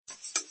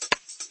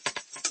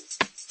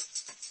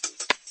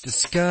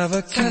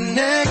Discover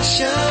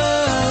connection,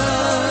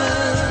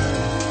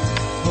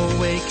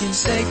 awaken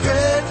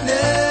sacredness,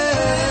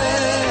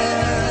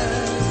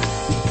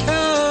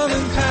 become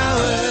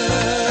empowered.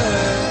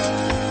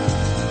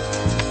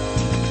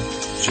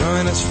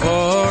 Join us for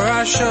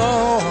our show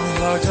on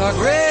Blog Talk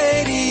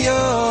Radio.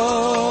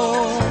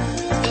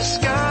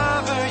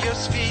 Discover your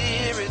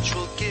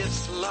spiritual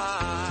gifts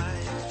live.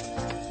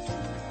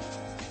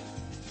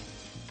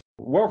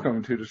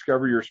 Welcome to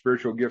Discover Your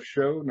Spiritual Gift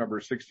Show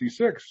number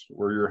 66.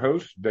 We're your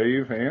hosts,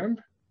 Dave and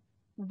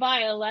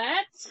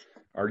Vialet.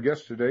 Our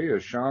guest today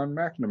is Sean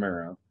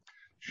McNamara.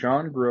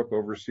 Sean grew up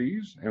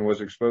overseas and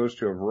was exposed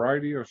to a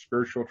variety of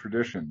spiritual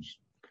traditions.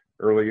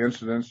 Early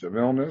incidents of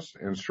illness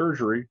and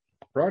surgery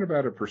brought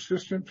about a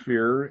persistent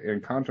fear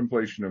and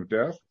contemplation of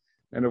death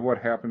and of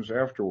what happens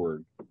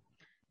afterward.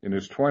 In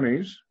his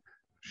 20s,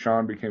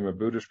 Sean became a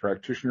Buddhist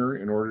practitioner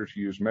in order to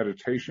use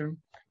meditation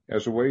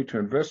as a way to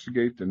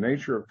investigate the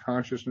nature of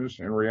consciousness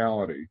and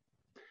reality,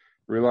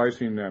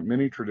 realizing that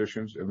many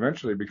traditions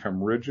eventually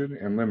become rigid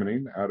and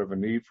limiting out of a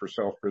need for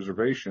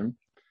self-preservation,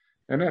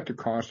 and at the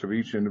cost of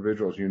each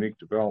individual's unique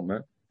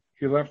development.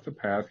 He left the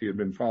path he had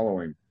been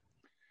following.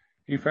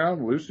 He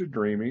found lucid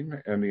dreaming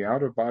and the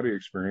out-of-body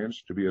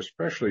experience to be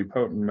especially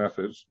potent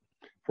methods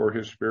for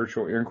his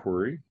spiritual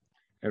inquiry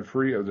and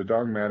free of the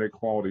dogmatic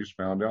qualities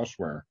found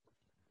elsewhere.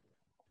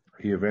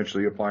 He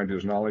eventually applied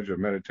his knowledge of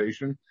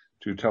meditation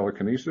to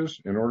telekinesis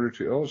in order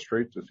to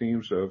illustrate the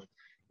themes of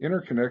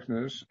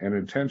interconnectedness and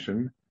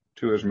intention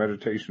to his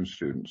meditation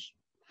students.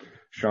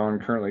 Sean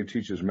currently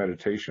teaches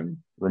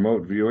meditation,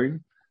 remote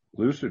viewing,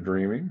 lucid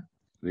dreaming,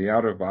 the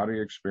out-of-body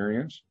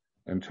experience,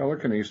 and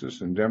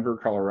telekinesis in Denver,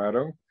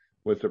 Colorado,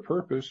 with the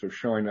purpose of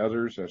showing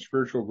others that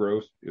spiritual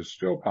growth is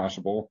still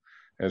possible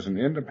as an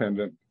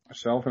independent,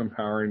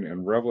 self-empowering,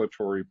 and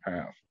revelatory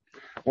path.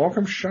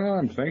 Welcome,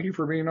 Sean. Thank you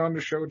for being on the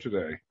show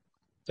today.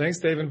 Thanks,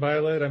 Dave and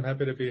Vialet. I'm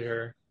happy to be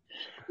here.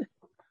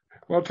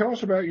 Well, tell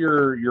us about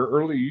your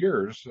early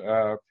years.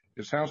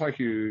 It sounds like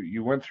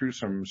you went through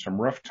some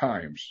rough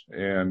times,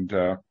 and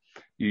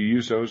you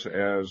use those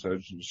as a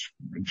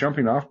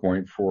jumping off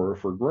point for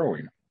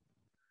growing.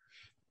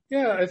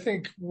 Yeah, I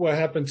think what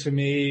happened to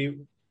me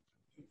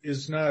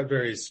is not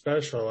very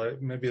special.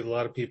 Maybe a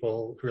lot of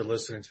people who are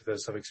listening to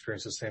this have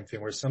experienced the same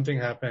thing, where something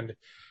happened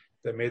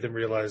that made them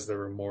realize they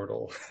were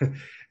mortal.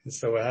 And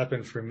so what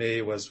happened for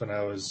me was when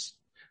I was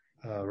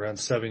around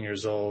 7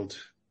 years old,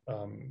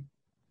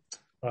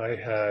 I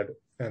had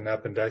an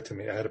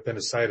appendectomy. I had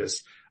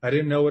appendicitis. I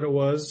didn't know what it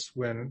was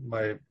when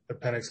my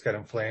appendix got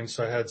inflamed,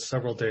 so I had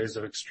several days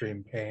of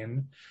extreme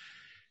pain.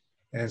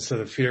 And so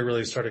the fear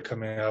really started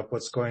coming up.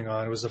 What's going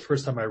on? It was the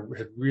first time I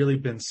had really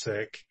been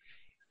sick.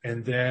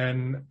 And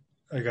then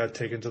I got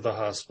taken to the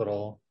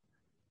hospital.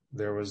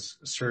 There was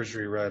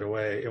surgery right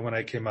away. And when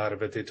I came out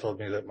of it, they told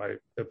me that my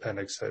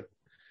appendix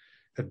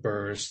had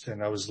burst.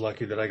 And I was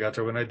lucky that I got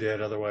there when I did.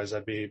 Otherwise,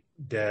 I'd be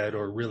dead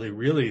or really,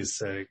 really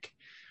sick.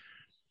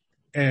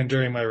 And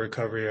during my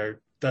recovery,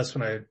 that's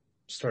when I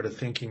started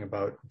thinking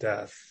about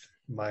death,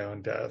 my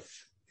own death,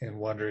 and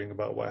wondering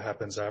about what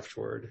happens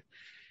afterward.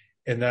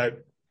 And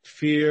that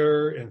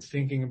fear and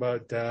thinking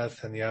about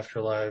death and the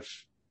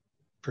afterlife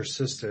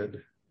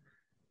persisted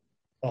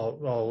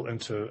all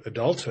into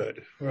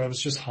adulthood, where I was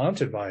just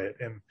haunted by it.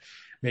 And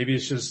maybe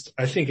it's just,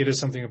 I think it is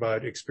something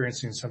about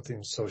experiencing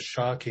something so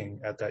shocking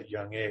at that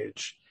young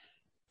age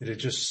that it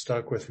just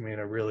stuck with me in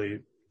a really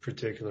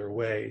particular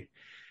way.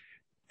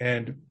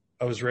 And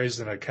I was raised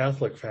in a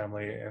Catholic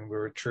family, and we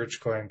were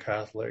church-going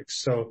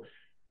Catholics. So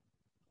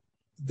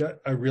that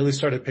I really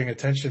started paying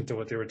attention to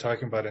what they were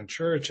talking about in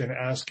church and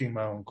asking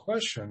my own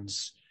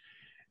questions.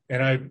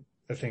 And I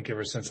think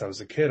ever since I was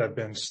a kid, I've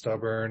been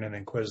stubborn and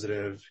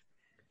inquisitive,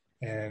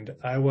 and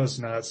I was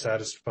not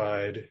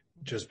satisfied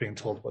just being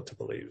told what to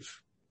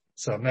believe.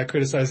 So I'm not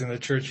criticizing the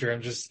church here.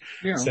 I'm just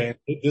saying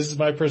this is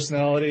my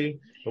personality.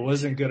 It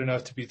wasn't good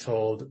enough to be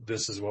told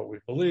this is what we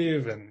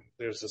believe, and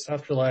there's this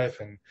afterlife,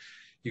 and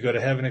you go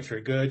to heaven if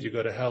you're good, you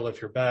go to hell if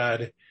you're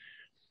bad.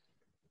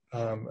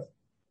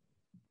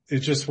 It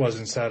just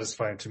wasn't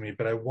satisfying to me,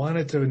 but I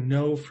wanted to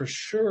know for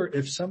sure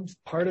if some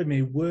part of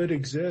me would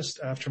exist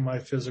after my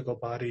physical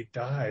body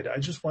died. I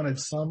just wanted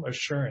some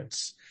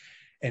assurance,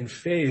 and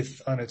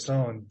faith on its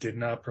own did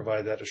not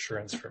provide that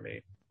assurance for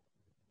me.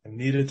 I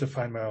needed to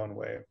find my own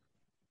way.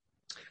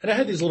 And I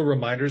had these little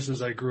reminders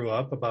as I grew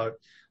up about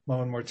my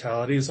own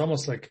mortality. It's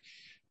almost like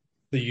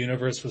the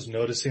universe was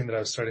noticing that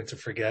I was starting to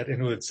forget,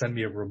 and it would send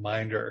me a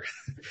reminder.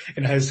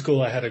 In high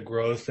school, I had a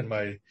growth in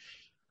my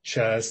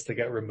chest that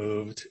got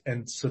removed.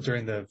 And so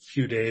during the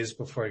few days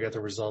before I got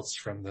the results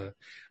from the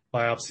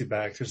biopsy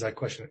back, there's that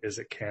question, is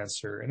it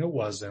cancer? And it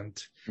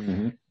wasn't.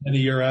 Mm-hmm. And a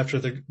year after,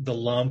 the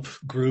lump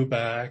grew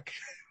back,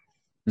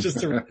 just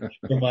to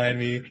remind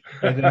me.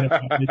 And then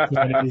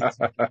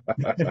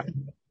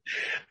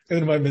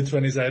in my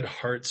mid-20s, I had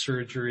heart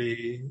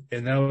surgery,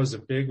 and that was a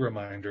big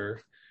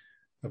reminder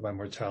of my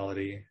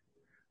mortality.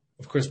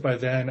 Of course, by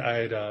then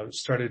I'd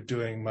started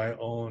doing my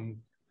own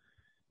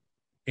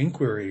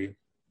inquiry.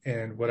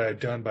 And what I'd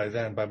done by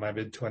then, by my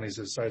mid-20s,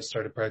 is I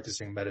started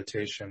practicing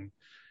meditation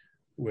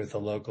with a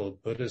local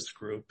Buddhist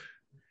group.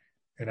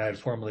 And I had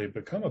formerly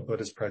become a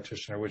Buddhist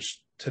practitioner,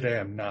 which today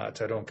I'm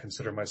not. I don't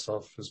consider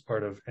myself as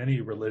part of any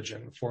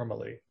religion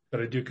formally,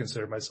 but I do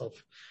consider myself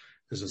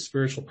as a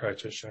spiritual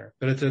practitioner.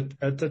 But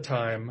at the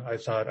time, I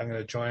thought, I'm going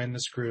to join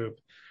this group.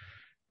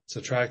 It's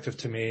attractive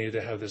to me.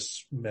 They have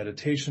this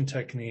meditation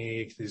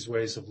technique, these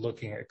ways of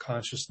looking at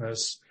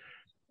consciousness.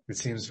 It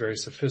seems very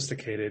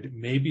sophisticated.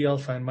 Maybe I'll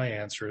find my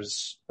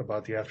answers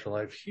about the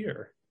afterlife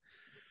here.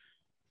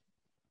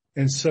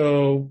 And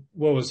so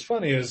what was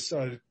funny is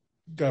I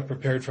got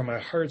prepared for my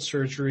heart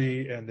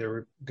surgery, and they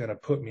were going to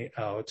put me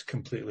out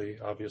completely,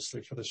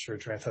 obviously, for the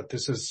surgery. I thought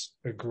this is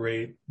a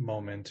great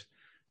moment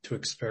to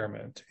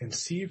experiment and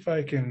see if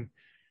I can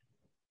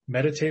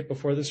meditate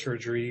before the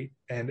surgery,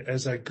 and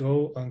as I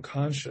go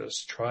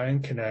unconscious, try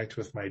and connect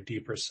with my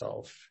deeper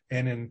self.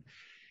 And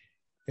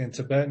in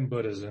Tibetan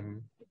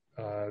Buddhism,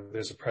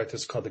 there's a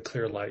practice called the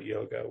clear light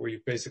yoga, where you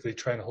basically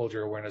try and hold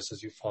your awareness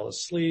as you fall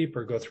asleep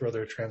or go through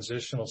other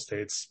transitional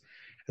states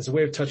as a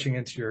way of touching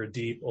into your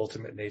deep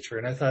ultimate nature.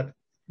 And I thought,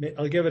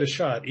 I'll give it a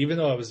shot, even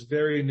though I was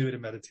very new to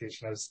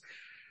meditation. I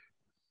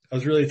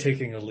was really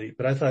taking a leap,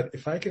 but I thought,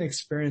 if I can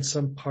experience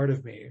some part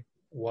of me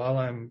while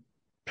I'm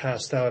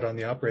passed out on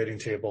the operating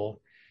table,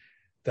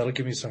 that'll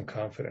give me some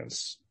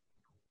confidence.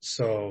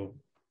 So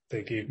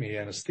they gave me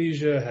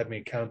anesthesia, had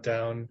me count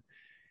down.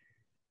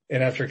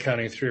 And after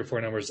counting 3 or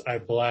 4 numbers, I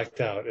blacked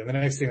out. And the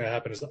next thing that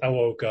happened is I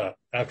woke up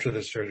after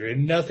the surgery,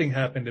 and nothing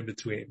happened in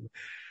between.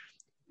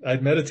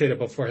 I'd meditated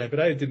beforehand, but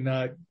I did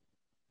not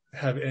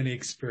have any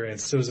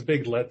experience. So it was a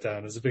big letdown.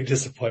 It was a big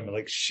disappointment.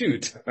 Like,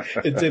 shoot,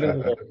 it didn't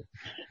work.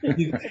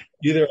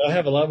 Either I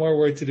have a lot more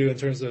work to do in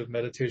terms of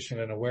meditation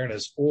and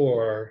awareness,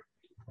 or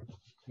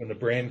when the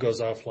brain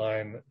goes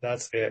offline,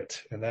 that's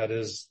it. And that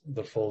is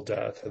the full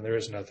death, and there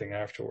is nothing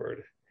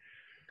afterward.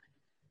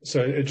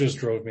 So it just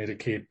drove me to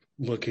keep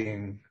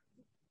looking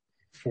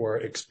for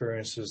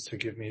experiences to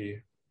give me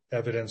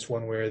evidence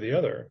one way or the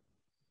other.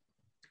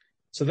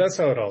 So that's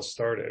how it all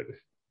started.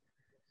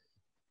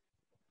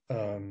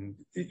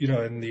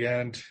 In the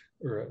end,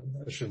 or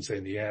I shouldn't say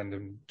in the end,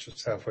 I'm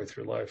just halfway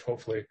through life,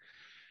 hopefully.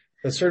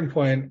 At a certain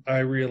point, I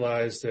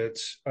realized that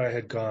I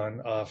had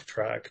gone off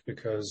track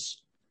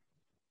because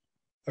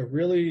I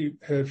really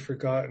had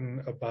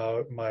forgotten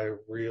about my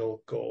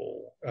real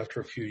goal after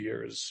a few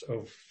years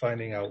of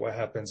finding out what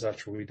happens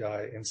after we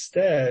die.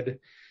 Instead,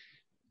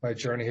 my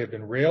journey had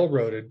been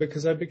railroaded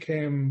because I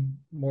became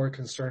more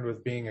concerned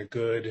with being a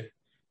good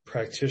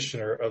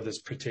practitioner of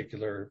this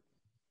particular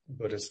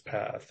Buddhist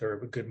path, or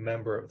a good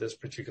member of this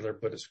particular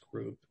Buddhist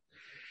group,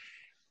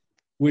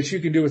 which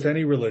you can do with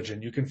any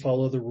religion. You can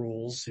follow the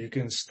rules, you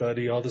can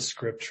study all the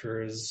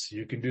scriptures,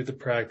 you can do the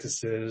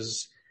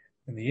practices.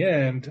 In the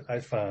end,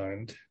 I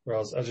found, or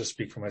I'll just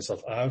speak for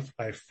myself,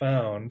 I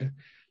found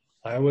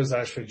I was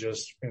actually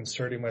just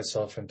inserting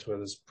myself into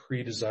this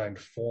pre-designed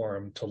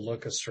form to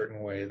look a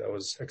certain way that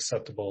was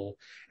acceptable,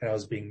 and I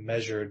was being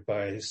measured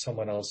by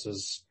someone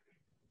else's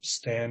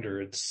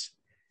standards.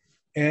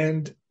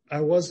 And I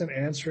wasn't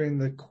answering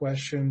the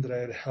question that I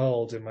had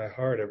held in my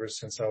heart ever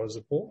since I was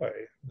a boy.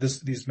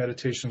 These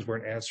meditations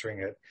weren't answering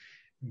it.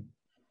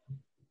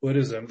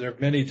 Buddhism, there are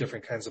many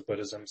different kinds of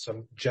Buddhism, so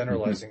I'm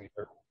generalizing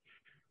here.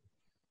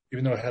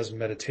 Even though it has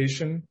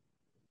meditation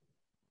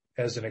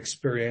as an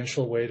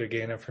experiential way to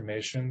gain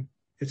information,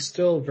 it's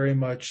still very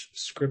much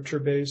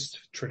scripture-based,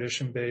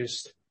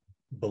 tradition-based,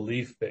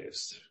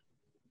 belief-based.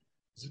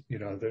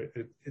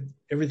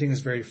 Everything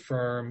is very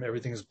firm,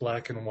 everything is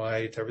black and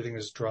white, everything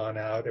is drawn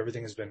out,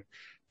 everything has been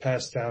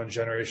passed down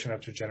generation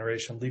after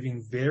generation,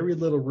 leaving very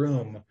little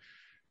room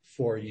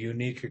for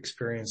unique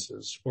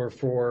experiences, or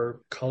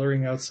for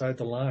coloring outside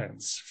the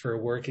lines, for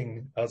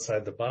working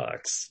outside the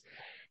box.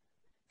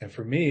 And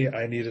for me,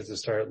 I needed to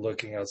start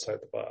looking outside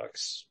the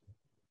box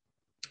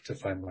to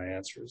find my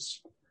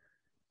answers.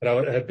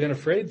 But I had been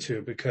afraid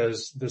to,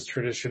 because this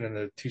tradition and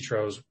the teacher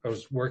I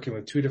was working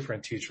with, 2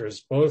 different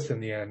teachers, both in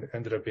the end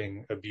ended up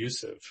being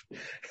abusive.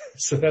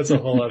 So that's a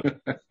whole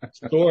other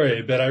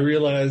story. But I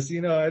realized,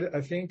 I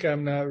think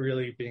I'm not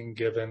really being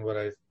given what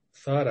I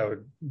thought I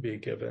would be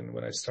given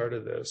when I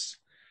started this.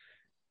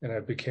 And I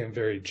became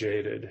very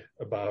jaded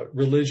about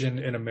religion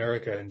in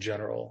America in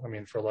general. I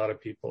mean, for a lot of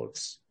people,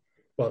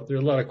 there are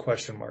a lot of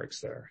question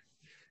marks there.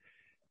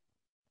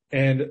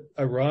 And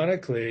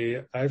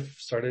ironically, I've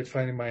started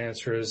finding my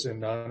answers in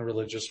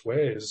non-religious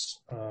ways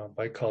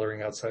by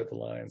coloring outside the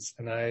lines.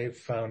 And I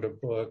found a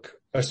book.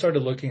 I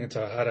started looking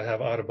into how to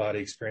have out-of-body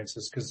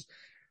experiences because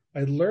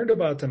I learned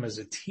about them as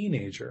a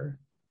teenager.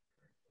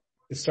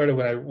 It started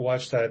when I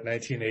watched that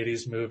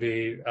 1980s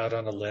movie, Out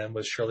on a Limb,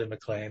 with Shirley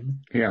MacLaine.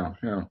 Yeah.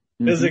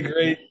 Mm-hmm. It was a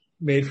great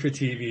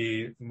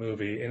made-for-TV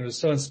movie, and it was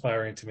so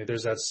inspiring to me.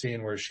 There's that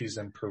scene where she's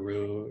in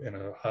Peru in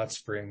a hot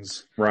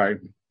springs. Right.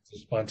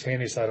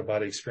 Spontaneous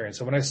out-of-body experience.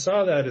 So when I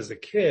saw that as a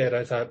kid,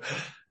 I thought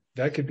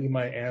that could be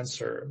my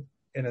answer.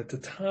 And at the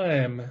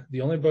time,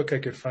 the only book I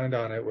could find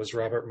on it was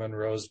Robert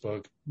Monroe's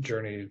book,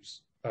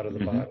 Journeys Out of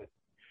the Body.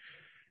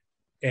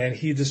 And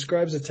he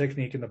describes a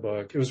technique in the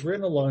book. It was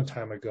written a long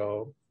time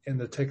ago, and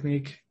the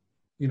technique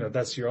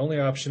that's your only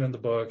option in the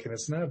book, and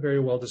it's not very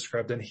well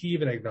described. And he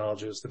even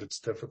acknowledges that it's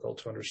difficult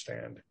to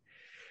understand.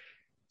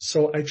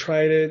 So I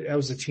tried it. I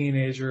was a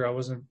teenager. I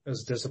wasn't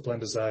as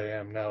disciplined as I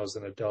am now as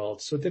an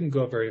adult, so it didn't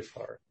go very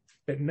far.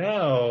 But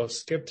now,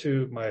 skip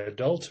to my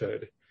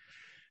adulthood,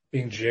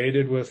 being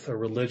jaded with a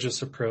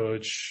religious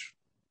approach,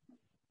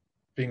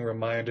 being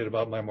reminded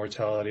about my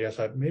mortality, I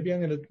thought maybe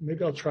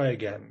I'll try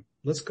again.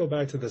 Let's go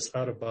back to this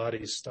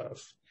out-of-body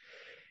stuff.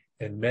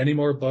 And many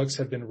more books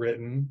have been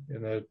written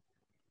in the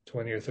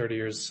 20 or 30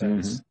 years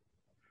since.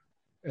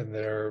 And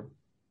there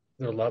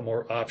are a lot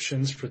more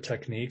options for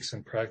techniques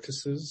and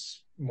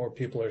practices. More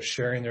people are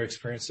sharing their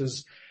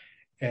experiences.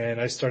 And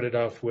I started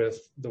off with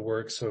the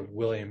works of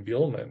William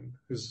Buhlman,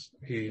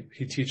 he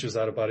teaches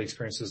out-of-body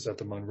experiences at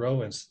the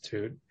Monroe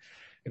Institute,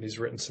 and he's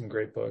written some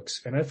great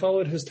books. And I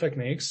followed his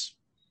techniques.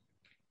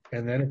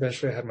 And then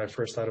eventually I had my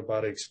first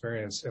out-of-body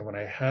experience. And when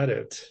I had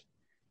it,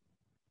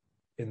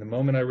 in the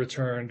moment I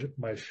returned,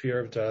 my fear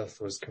of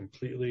death was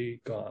completely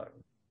gone.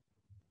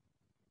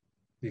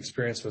 The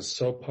experience was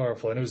so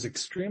powerful, and it was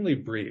extremely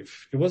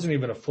brief. It wasn't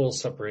even a full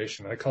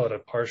separation. I call it a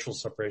partial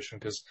separation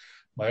because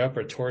my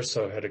upper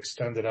torso had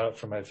extended out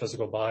from my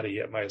physical body,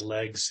 yet my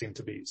legs seemed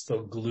to be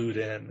still glued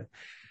in.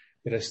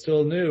 But I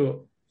still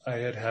knew I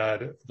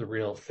had the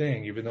real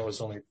thing, even though it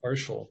was only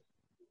partial.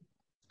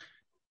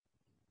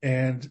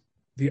 And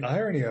the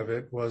irony of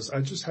it was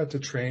I just had to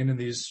train in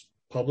these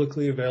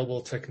publicly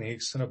available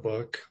techniques in a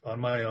book on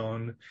my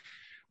own.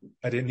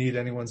 I didn't need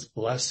anyone's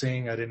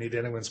blessing. I didn't need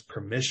anyone's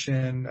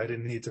permission. I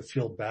didn't need to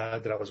feel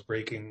bad that I was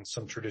breaking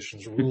some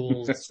tradition's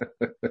rules.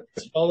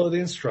 Just follow the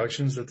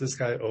instructions that this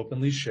guy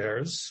openly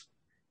shares.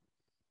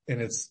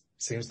 And it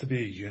seems to be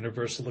a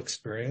universal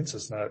experience.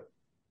 It's not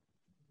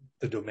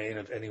the domain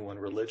of any one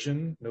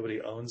religion.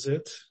 Nobody owns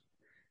it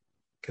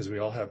because we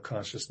all have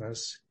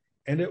consciousness.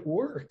 And it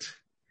worked.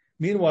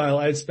 Meanwhile,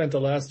 I'd spent the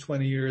last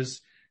 20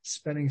 years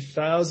spending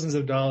thousands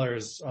of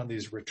dollars on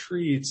these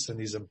retreats and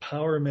these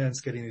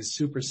empowerments, getting these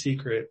super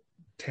secret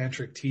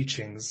tantric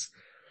teachings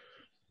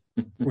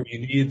where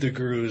you need the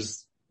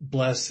guru's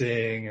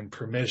blessing and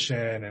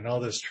permission and all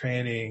this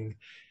training.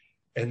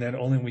 And then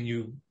only when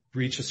you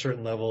reach a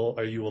certain level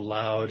are you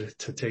allowed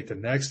to take the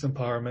next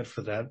empowerment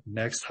for that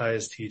next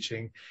highest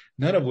teaching,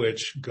 none of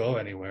which go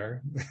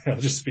anywhere. I'll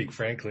just speak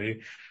frankly.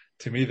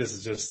 To me, this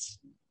is just,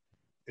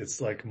 it's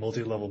like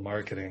multi-level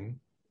marketing.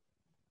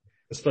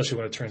 Especially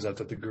when it turns out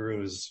that the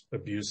guru is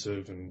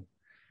abusive and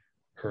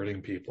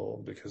hurting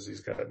people because he's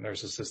got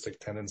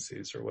narcissistic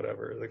tendencies or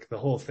whatever. Like the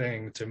whole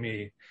thing to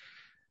me,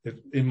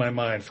 in my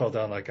mind, fell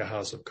down like a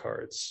house of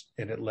cards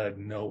and it led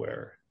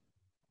nowhere.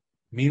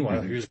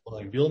 Meanwhile, here's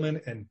William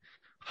Buhlman and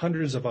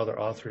hundreds of other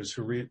authors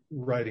who are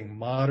writing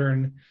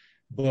modern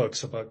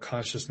books about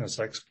consciousness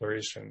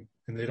exploration,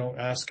 and they don't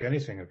ask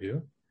anything of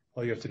you.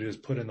 All you have to do is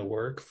put in the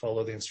work,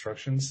 follow the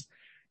instructions,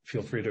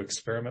 feel free to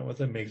experiment with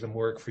them, make them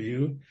work for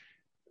you.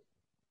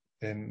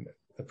 And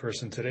the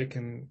person today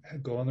can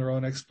go on their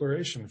own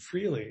exploration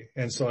freely.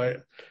 And so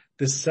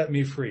this set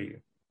me free.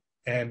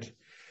 And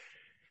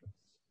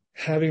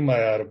having my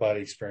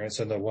out-of-body experience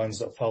and the ones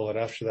that followed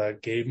after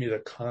that gave me the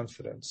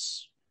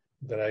confidence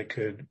that I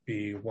could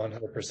be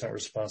 100%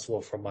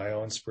 responsible for my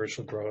own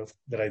spiritual growth,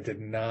 that I did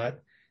not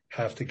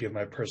have to give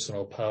my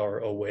personal power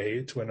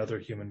away to another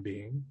human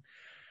being.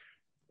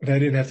 And I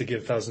didn't have to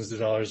give thousands of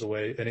dollars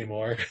away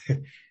anymore.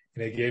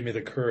 And it gave me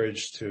the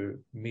courage to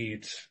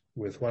meet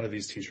with one of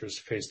these teachers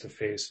face to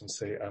face and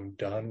say, I'm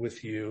done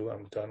with you.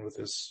 I'm done with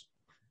this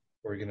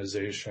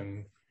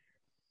organization.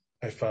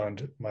 I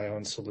found my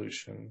own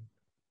solution.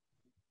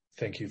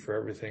 Thank you for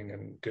everything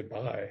and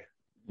goodbye.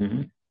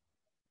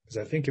 Because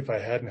I think if I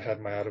hadn't had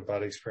my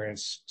out-of-body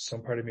experience,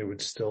 some part of me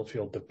would still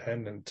feel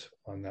dependent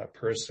on that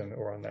person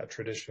or on that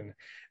tradition,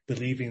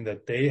 believing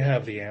that they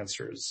have the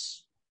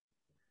answers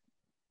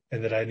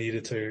and that I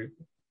needed to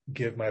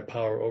give my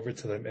power over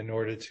to them in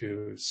order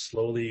to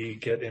slowly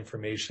get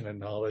information and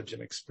knowledge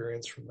and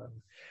experience from them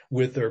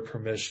with their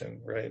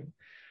permission, right?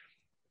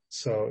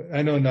 So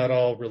I know not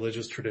all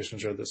religious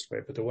traditions are this way,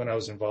 but the one I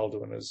was involved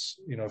in is,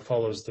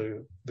 follows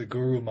the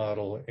guru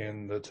model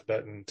in the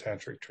Tibetan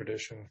tantric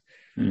tradition.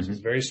 It's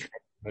very strong.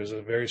 There's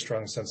a very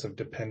strong sense of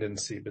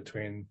dependency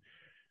between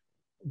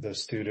the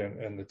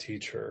student and the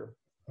teacher.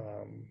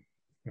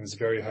 It's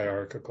very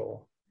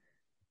hierarchical.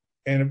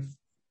 And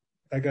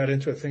I got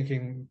into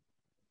it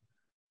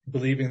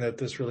believing that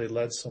this really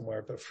led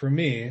somewhere, but for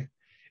me,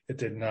 it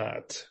did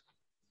not.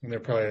 And there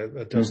are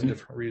probably a dozen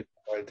different reasons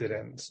why it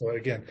didn't. So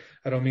again,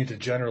 I don't mean to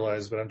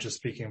generalize, but I'm just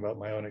speaking about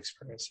my own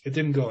experience. It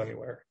didn't go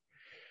anywhere.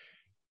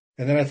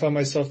 And then I found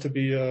myself to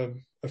be a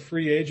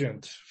free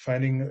agent,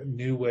 finding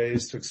new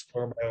ways to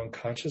explore my own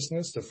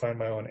consciousness, to find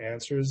my own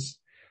answers,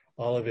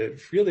 all of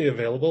it freely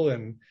available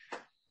in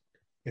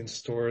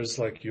stores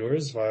like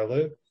yours,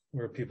 Violet,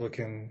 where people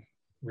can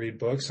read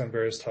books on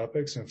various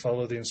topics and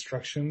follow the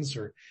instructions,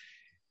 or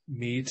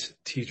meet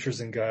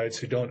teachers and guides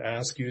who don't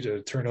ask you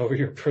to turn over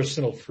your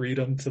personal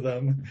freedom to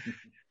them.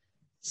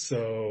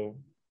 So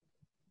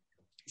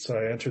So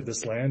I entered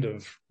this land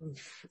of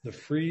the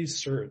free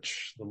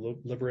search, the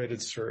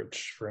liberated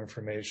search for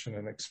information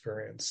and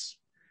experience.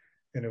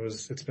 And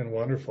it's been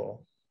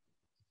wonderful.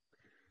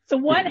 So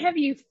what have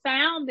you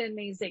found in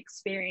these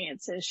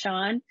experiences,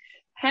 Sean?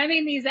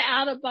 Having these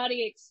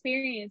out-of-body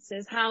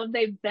experiences, how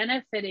they've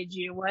benefited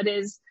you?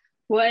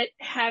 What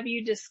have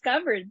you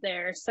discovered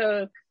there?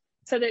 So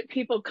that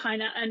people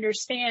kind of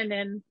understand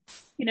and,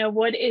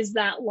 what is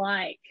that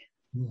like?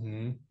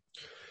 Mm-hmm.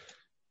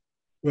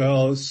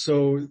 Well,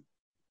 so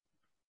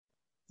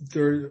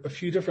there are a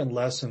few different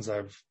lessons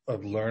I've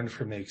learned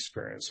from the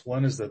experience.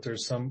 One is that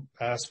there's some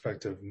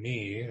aspect of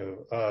me,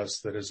 of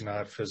us, that is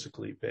not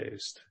physically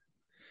based.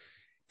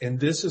 And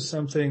this is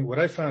something, what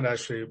I found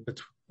actually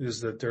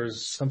is that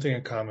there's something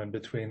in common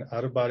between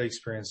out-of-body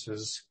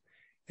experiences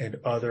and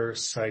other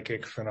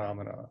psychic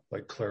phenomena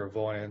like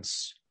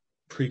clairvoyance,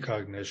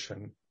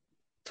 precognition,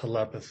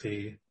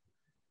 telepathy.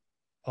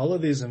 All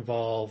of these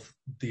involve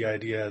the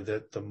idea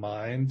that the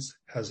mind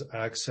has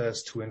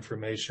access to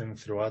information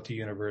throughout the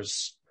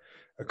universe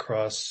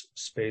across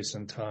space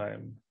and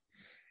time.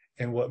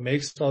 And what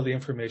makes all the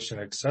information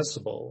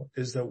accessible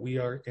is that we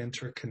are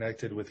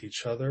interconnected with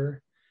each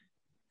other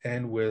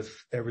and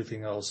with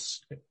everything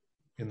else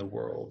in the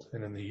world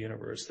and in the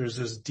universe. There's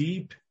this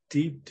deep,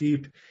 deep,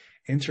 deep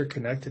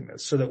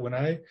interconnectedness, so that when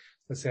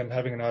let's say I'm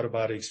having an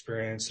out-of-body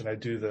experience and I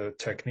do the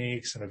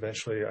techniques and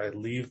eventually I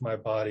leave my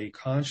body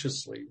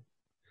consciously,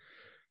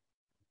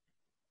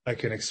 I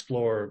can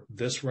explore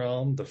this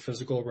realm, the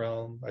physical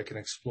realm. I can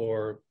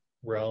explore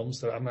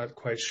realms that I'm not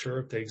quite sure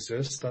if they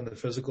exist on the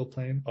physical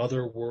plane,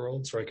 other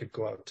worlds, or I could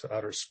go out to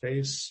outer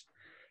space.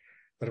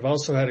 But I've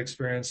also had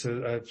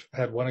experiences. I've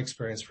had one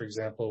experience, for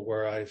example,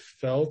 where I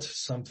felt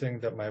something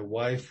that my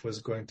wife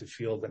was going to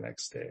feel the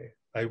next day.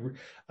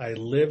 I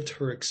lived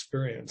her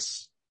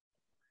experience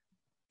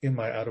in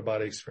my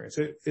out-of-body experience.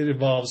 It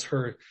involves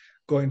her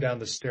going down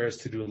the stairs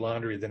to do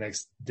laundry the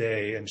next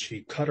day, and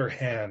she cut her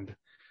hand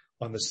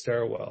on the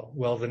stairwell.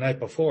 Well, the night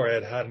before, I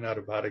had an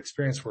out-of-body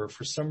experience where,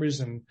 for some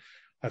reason,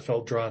 I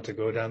felt drawn to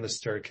go down the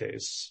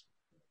staircase.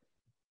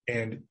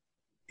 And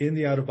in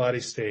the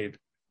out-of-body state,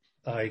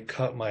 I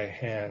cut my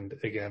hand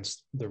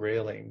against the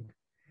railing.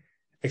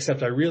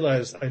 Except I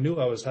realized, I knew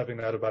I was having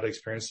an out-of-body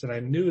experience, and I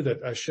knew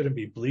that I shouldn't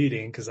be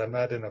bleeding because I'm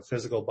not in a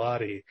physical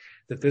body,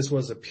 that this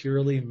was a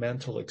purely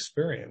mental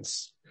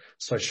experience.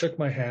 So I shook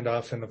my hand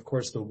off, and of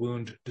course the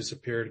wound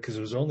disappeared because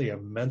it was only a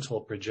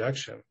mental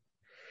projection.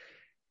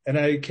 And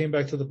I came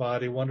back to the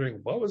body wondering,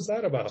 what was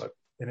that about?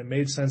 And it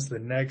made sense the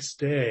next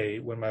day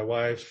when my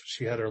wife,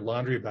 she had her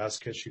laundry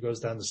basket, she goes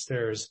down the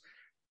stairs,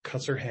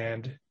 cuts her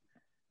hand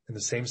in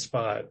the same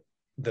spot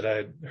that I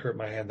had hurt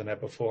my hand the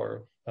night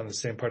before, on the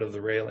same part of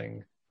the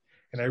railing.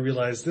 And I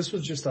realized this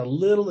was just a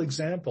little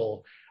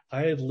example.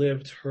 I had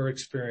lived her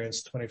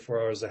experience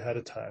 24 hours ahead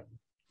of time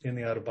in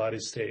the out-of-body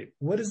state.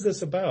 What is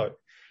this about?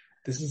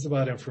 This is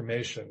about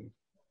information,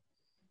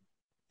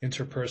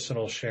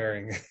 interpersonal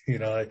sharing.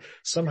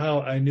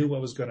 Somehow I knew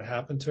what was going to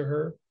happen to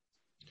her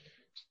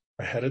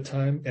ahead of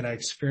time, and I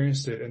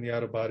experienced it in the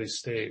out-of-body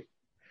state.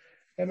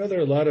 I know there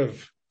are a lot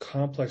of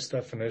complex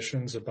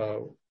definitions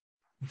about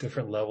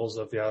different levels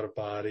of the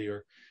out-of-body,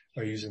 or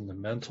using the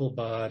mental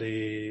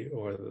body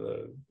or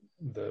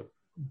the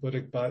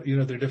Buddhic body.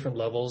 There are different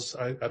levels.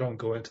 I don't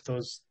go into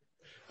those.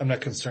 I'm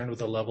not concerned with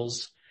the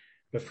levels.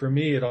 But for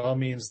me, it all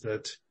means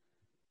that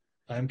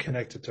I'm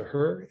connected to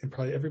her and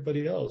probably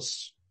everybody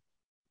else.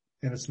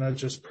 And it's not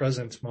just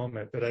present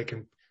moment, but I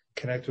can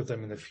connect with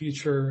them in the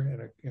future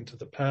and into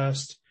the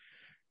past.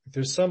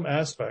 There's some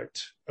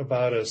aspect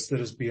about us that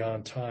is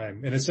beyond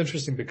time. And it's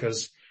interesting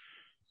because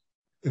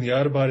in the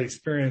out-of-body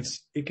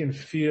experience, it can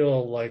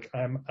feel like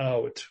I'm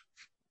out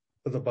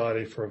of the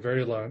body for a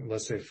very long,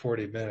 let's say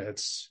 40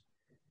 minutes,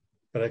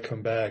 but I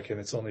come back and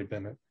it's only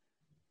been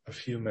a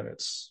few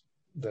minutes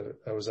that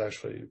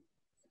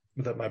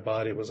my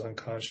body was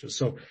unconscious.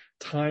 So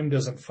time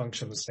doesn't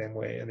function the same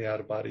way in the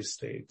out-of-body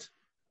state,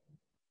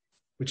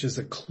 which is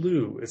a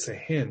clue. It's a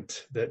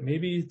hint that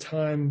maybe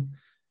time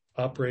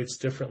operates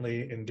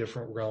differently in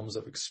different realms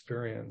of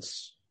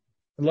experience.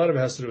 A lot of it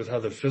has to do with how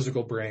the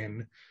physical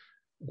brain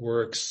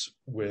works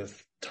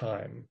with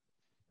time.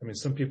 I mean,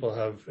 some people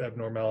have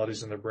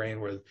abnormalities in their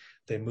brain where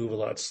they move a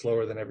lot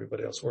slower than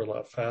everybody else, or a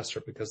lot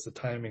faster, because the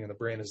timing in the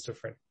brain is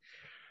different,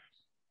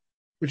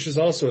 which is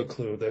also a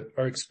clue that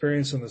our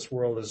experience in this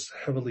world is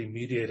heavily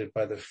mediated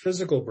by the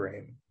physical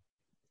brain.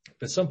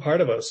 But some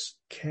part of us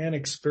can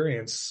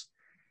experience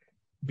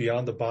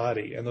beyond the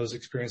body, and those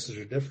experiences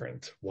are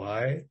different.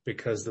 Why?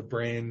 Because the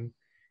brain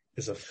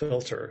is a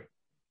filter.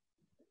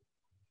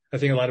 I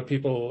think a lot of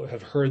people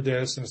have heard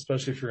this, and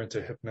especially if you're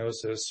into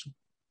hypnosis,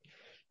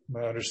 you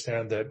might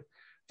understand that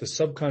the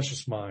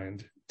subconscious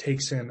mind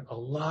takes in a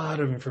lot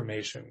of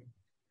information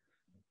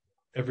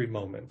every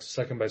moment,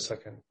 second by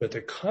second. But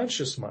the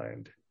conscious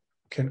mind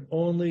can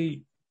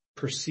only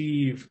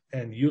perceive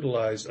and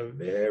utilize a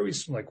very,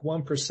 like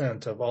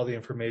 1% of all the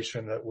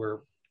information that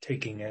we're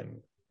taking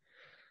in.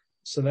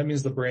 So that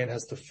means the brain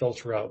has to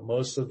filter out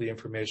most of the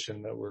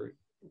information that we're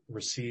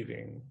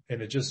receiving,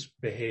 and it just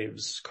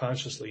behaves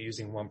consciously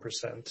using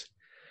 1%.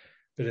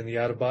 But in the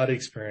out-of-body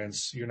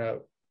experience, you're not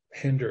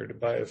hindered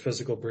by a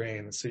physical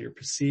brain, so you're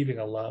perceiving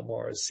a lot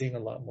more, seeing a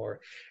lot more.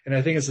 And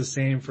I think it's the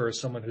same for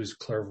someone who's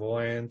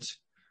clairvoyant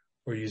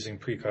or using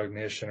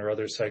precognition or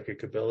other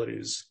psychic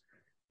abilities.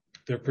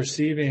 They're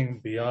perceiving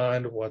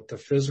beyond what the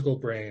physical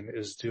brain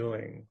is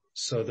doing,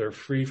 so they're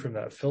free from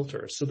that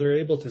filter. So they're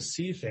able to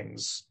see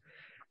things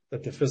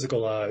that the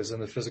physical eyes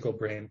and the physical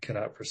brain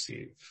cannot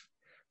perceive.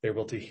 They're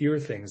able to hear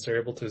things.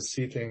 They're able to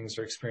see things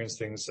or experience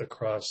things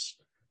across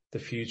the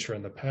future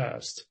and the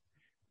past,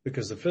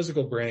 because the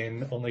physical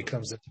brain only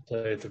comes into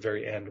play at the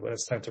very end when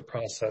it's time to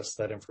process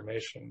that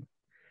information.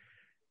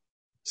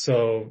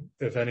 So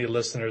if any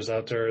listeners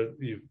out there,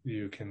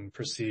 you can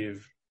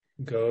perceive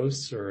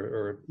ghosts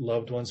or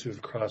loved ones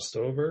who've crossed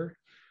over,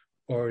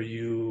 or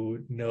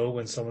you know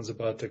when someone's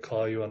about to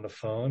call you on the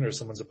phone or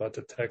someone's about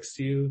to text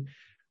you,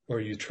 or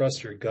you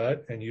trust your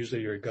gut, and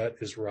usually your gut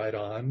is right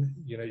on,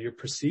 you're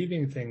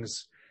perceiving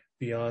things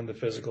beyond the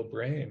physical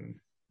brain,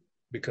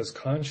 because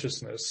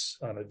consciousness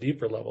on a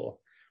deeper level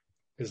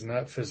is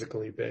not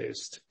physically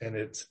based, and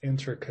it's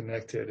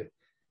interconnected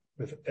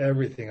with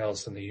everything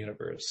else in the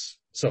universe.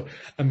 So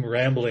I'm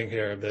rambling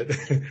here a bit,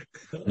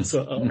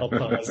 so I'll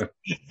pause.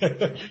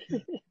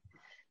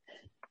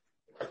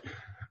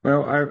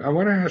 Well, I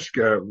want to ask,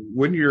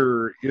 when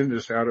you're in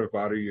this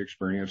out-of-body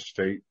experience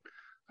state,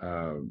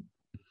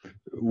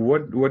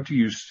 what do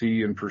you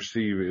see and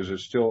perceive? Is it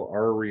still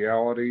our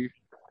reality,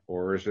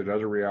 or is it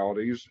other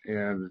realities?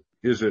 And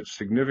is it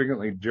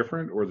significantly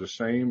different or the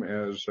same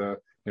as an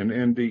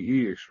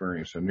NDE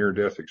experience, a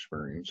near-death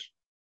experience?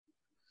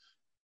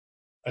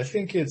 I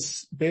think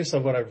it's based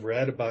on what I've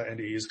read about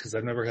NDEs, because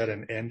I've never had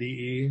an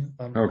NDE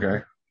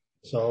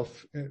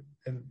myself.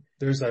 And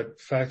there's that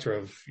factor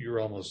of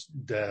you're almost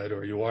dead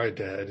or you are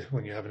dead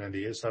when you have an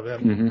NDE. So I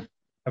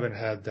haven't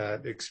had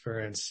that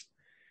experience.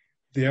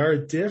 They are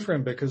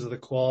different because of the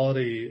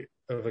quality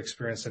of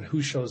experience and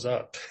who shows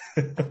up.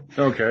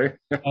 Okay.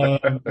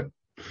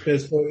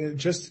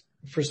 Just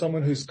for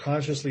someone who's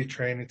consciously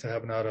training to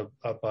have an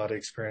out-of-body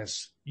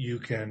experience, you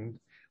can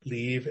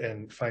leave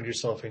and find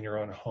yourself in your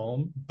own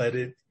home, but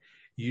it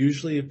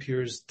usually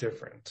appears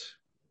different.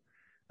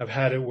 I've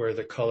had it where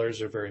the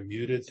colors are very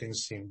muted.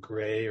 Things seem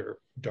gray or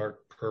dark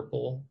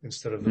purple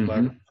instead of the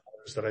vibrant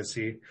colors that I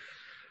see.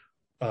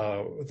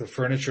 The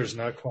furniture is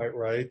not quite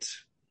right.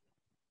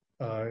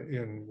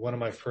 In one of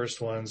my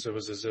first ones, it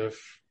was as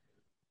if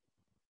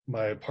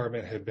my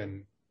apartment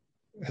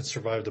had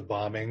survived a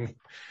bombing.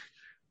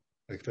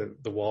 Like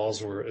the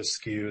walls were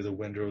askew, the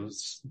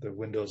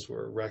windows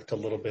were wrecked a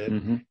little bit.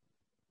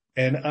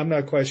 And I'm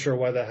not quite sure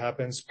why that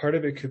happens. Part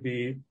of it could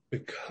be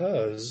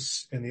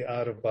because in the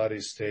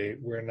out-of-body state,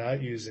 we're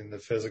not using the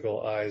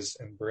physical eyes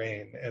and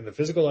brain. And the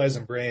physical eyes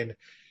and brain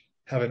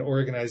have an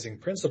organizing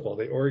principle.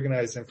 They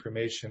organize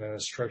information in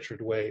a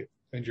structured way,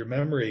 and your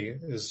memory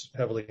is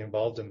heavily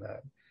involved in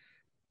that.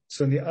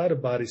 So in the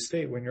out-of-body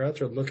state, when you're out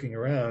there looking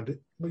around,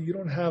 well, you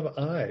don't have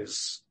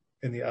eyes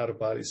in the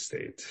out-of-body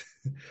state.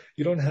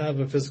 You don't have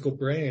a physical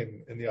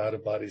brain in the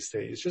out-of-body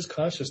state. It's just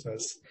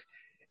consciousness.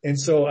 And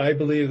so I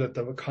believe that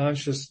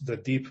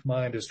the deep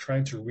mind is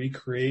trying to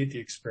recreate the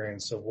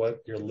experience of what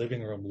your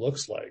living room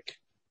looks like,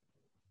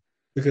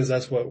 because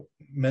that's what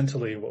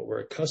we're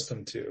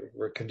accustomed to.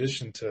 We're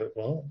conditioned to,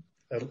 well,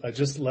 I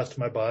just left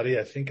my body.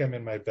 I think I'm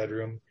in my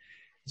bedroom.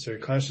 So your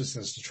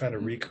consciousness is trying to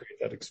recreate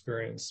that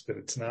experience, but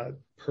it's not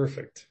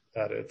perfect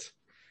at it.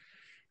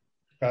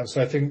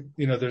 So I think,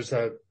 there's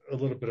a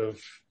little bit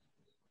of,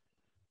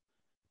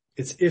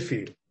 it's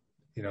iffy,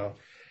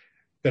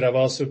 But I've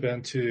also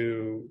been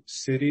to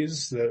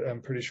cities that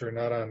I'm pretty sure are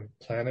not on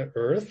planet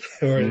Earth,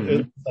 or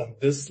on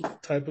this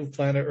type of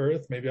planet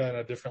Earth, maybe on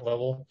a different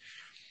level,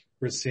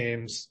 where it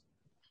seems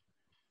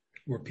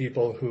where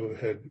people who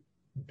had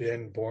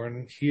been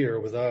born here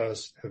with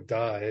us have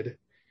died,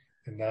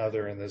 and now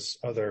they're in this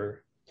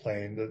other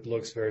plane that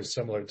looks very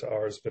similar to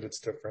ours, but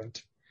it's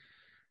different.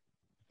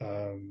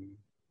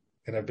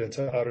 And I've been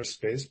to outer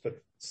space, but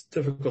it's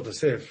difficult to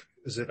say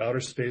is it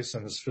outer space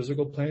on this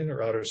physical plane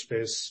or outer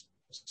space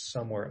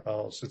somewhere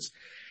else.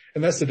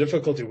 And that's the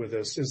difficulty with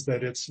this, is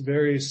that it's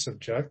very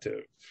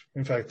subjective.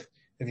 In fact,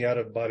 in the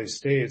out-of-body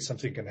state,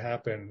 something can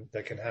happen,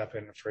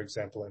 for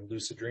example, in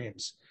lucid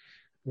dreams,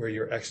 where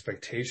your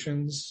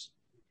expectations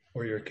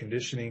or your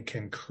conditioning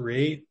can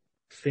create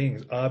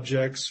things,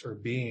 objects or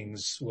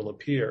beings will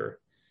appear.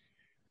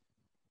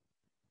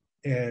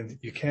 And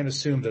you can't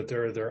assume that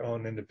they're their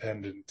own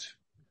independent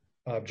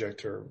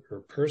object or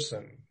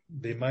person.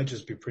 They might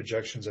just be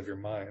projections of your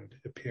mind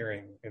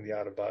appearing in the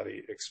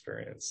out-of-body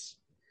experience.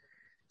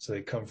 So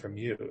they come from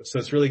you. So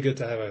it's really good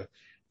to have a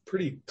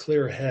pretty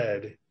clear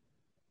head,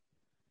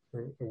 a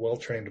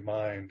well-trained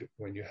mind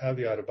when you have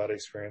the out-of-body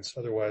experience.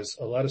 Otherwise,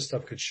 a lot of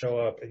stuff could show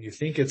up and you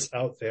think it's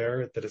out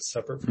there, that it's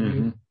separate from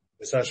you.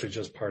 It's actually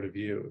just part of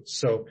you.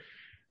 So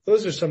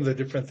those are some of the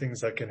different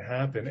things that can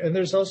happen. And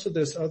there's also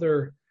this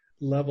other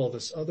level,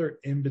 this other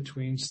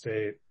in-between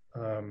state,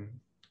 where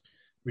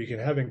you can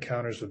have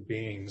encounters with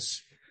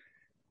beings.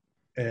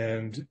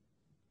 And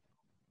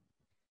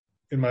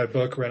in my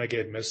book,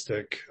 Renegade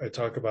Mystic, I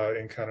talk about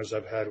encounters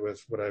I've had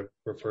with what I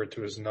refer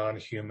to as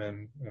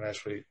non-human and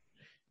actually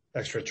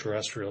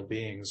extraterrestrial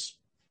beings.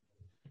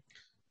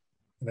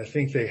 And I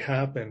think they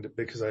happened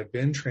because I've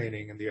been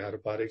training in the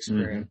out-of-body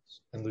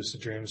experience and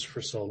lucid dreams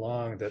for so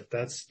long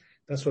that's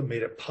what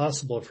made it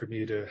possible for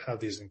me to have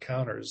these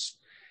encounters.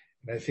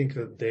 And I think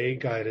that they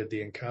guided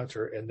the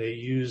encounter, and they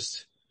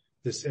used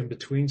this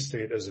in-between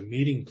state as a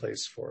meeting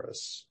place for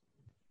us.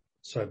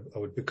 So I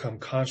would become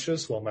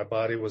conscious while my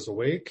body was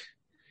awake,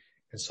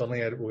 and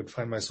suddenly I would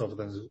find myself in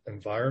an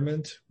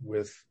environment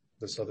with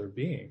this other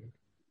being.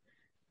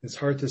 It's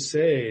hard to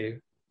say,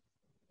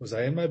 was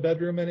I in my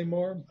bedroom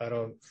anymore? I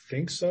don't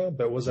think so.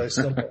 But was I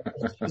still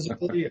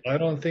physically? I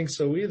don't think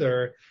so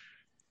either.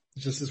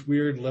 It's just this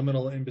weird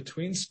liminal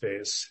in-between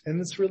space.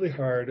 And it's really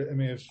hard. I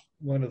mean, if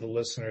one of the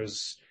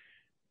listeners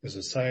is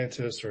a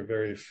scientist or a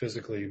very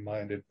physically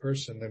minded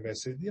person, they may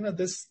say,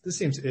 this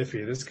seems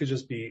iffy. This could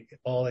just be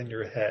all in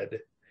your head.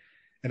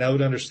 And I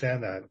would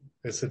understand that.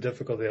 It's a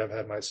difficulty I've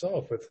had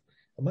myself with,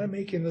 am I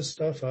making this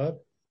stuff up?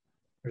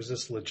 Or is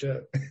this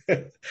legit?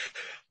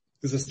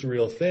 Is this the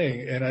real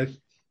thing?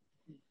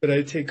 But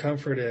I take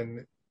comfort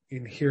in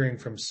hearing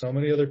from so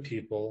many other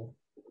people,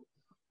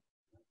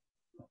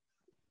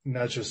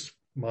 not just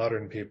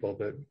modern people,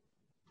 but,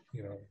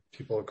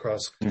 people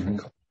across different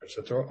cultures,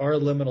 that there are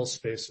liminal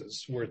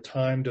spaces where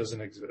time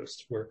doesn't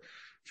exist, where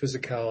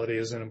physicality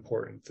isn't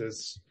important.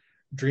 There's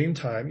dream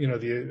time.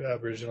 The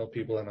Aboriginal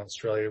people in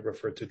Australia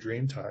refer to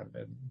dream time,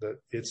 and that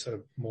it's a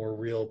more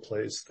real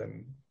place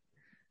than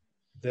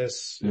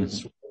this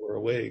is when we're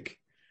awake.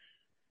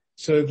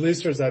 So at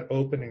least there's that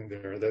opening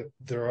there, that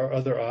there are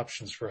other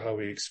options for how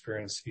we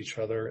experience each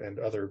other and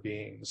other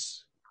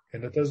beings.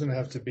 And it doesn't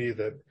have to be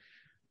that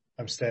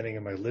I'm standing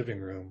in my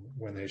living room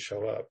when they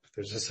show up.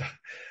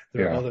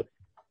 There are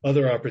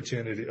other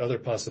opportunity, other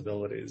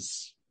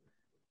possibilities.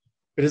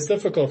 But it's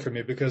difficult for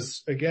me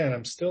because, again,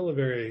 I'm still a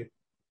very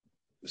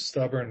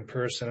stubborn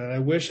person, and I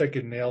wish I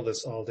could nail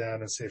this all down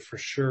and say for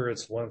sure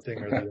it's one thing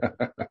or the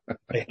other.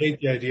 I hate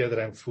the idea that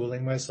I'm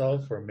fooling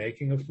myself or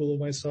making a fool of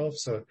myself.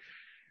 So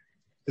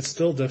it's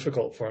still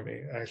difficult for me,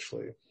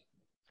 actually.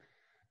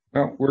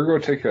 Well, we're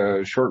going to take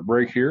a short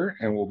break here,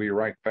 and we'll be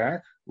right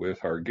back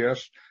with our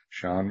guest,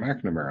 Sean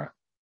McNamara.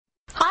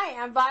 Hi,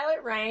 I'm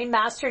Violet Rain,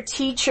 Master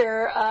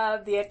Teacher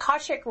of the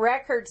Akashic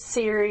Records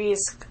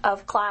series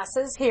of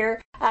classes here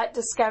at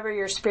Discover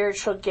Your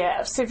Spiritual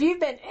Gifts. If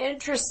you've been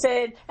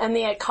interested in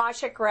the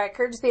Akashic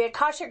Records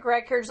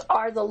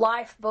are the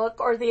life book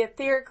or the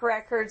etheric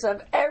records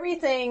of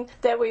everything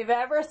that we've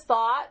ever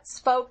thought,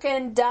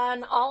 spoken,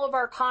 done, all of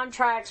our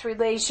contracts,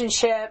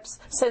 relationships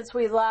since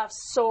we left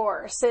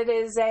Source. It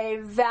is a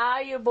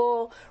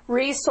valuable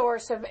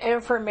resource of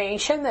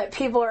information that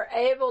people are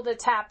able to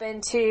tap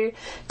into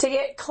to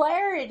get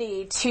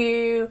clarity,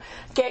 to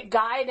get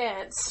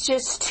guidance,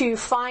 just to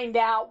find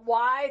out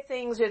why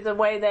things are the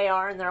way they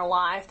are in their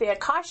life. The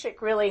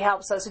Akashic really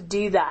helps us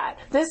do that.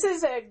 This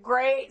is a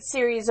great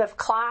series of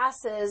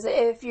classes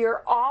if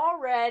you're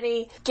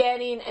already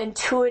getting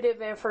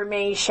intuitive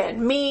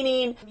information,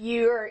 meaning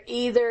you're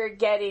either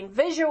getting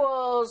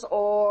visuals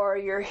or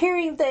you're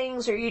hearing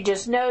things or you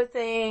just know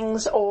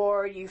things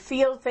or you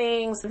feel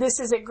things. This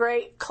is a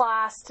great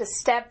class to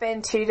step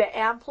into to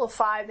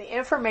amplify the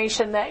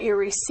information that you're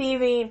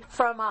receiving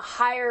from a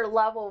higher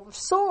level of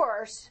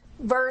source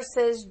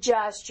versus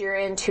just your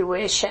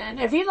intuition.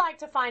 If you'd like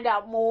to find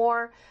out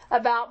more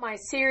about my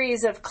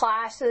series of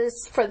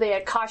classes for the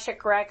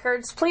Akashic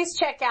Records, please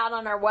check out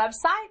on our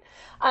website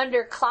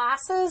under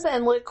classes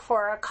and look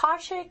for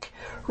Akashic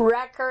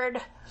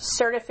Record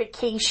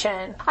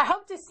Certification. I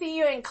hope to see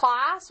you in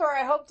class, or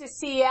I hope to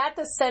see you at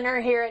the center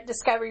here at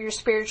Discover Your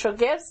Spiritual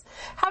Gifts.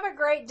 Have a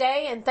great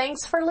day, and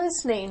thanks for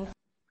listening.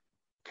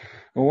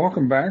 Well,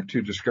 welcome back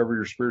to Discover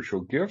Your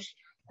Spiritual Gifts.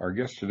 Our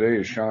guest today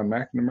is Sean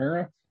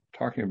McNamara,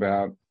 talking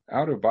about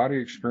out-of-body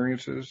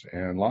experiences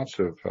and lots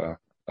of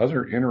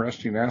other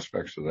interesting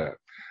aspects of that.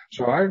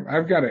 So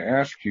I've got to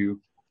ask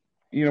you,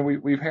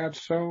 we've had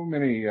so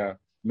many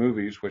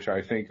movies which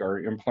I think are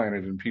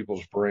implanted in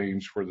people's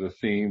brains for the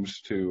themes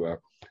to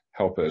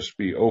help us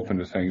be open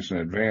to things in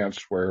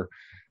advance, where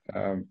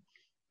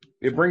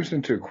it brings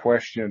into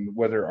question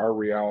whether our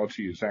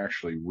reality is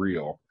actually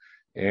real.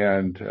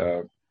 And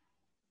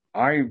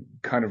I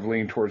kind of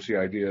lean towards the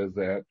idea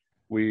that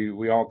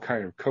we all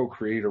kind of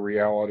co-create a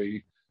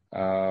reality,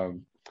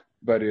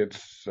 but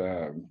it's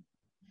a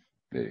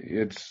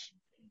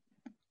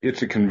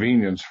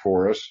convenience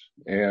for us,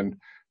 and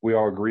we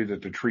all agree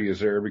that the tree is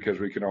there because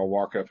we can all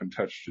walk up and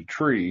touch the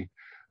tree.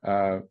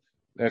 That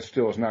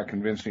still is not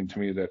convincing to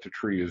me that the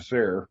tree is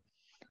there.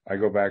 I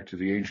go back to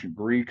the ancient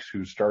Greeks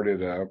who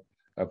started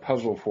a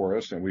puzzle for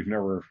us, and we've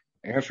never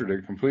answered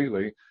it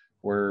completely,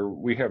 where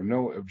we have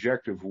no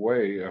objective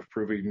way of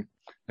proving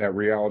that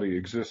reality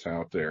exists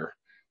out there.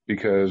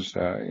 Because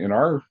in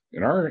our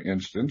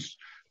instance,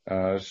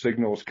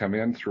 signals come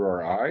in through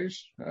our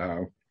eyes.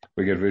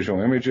 We get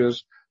visual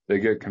images. They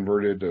get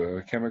converted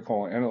to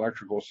chemical and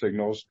electrical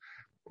signals.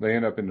 They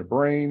end up in the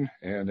brain,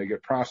 and they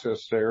get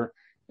processed there.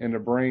 and the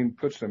brain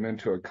puts them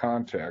into a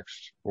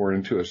context or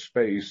into a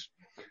space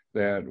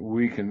that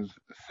we can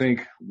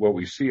think what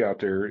we see out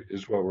there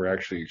is what we're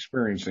actually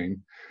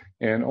experiencing.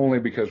 And only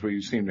because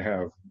we seem to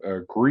have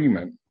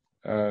agreement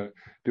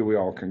do we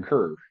all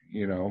concur,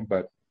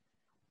 but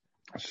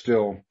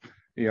still,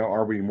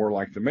 are we more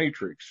like the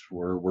Matrix,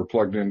 where we're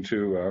plugged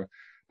into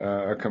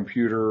a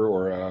computer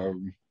or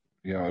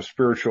a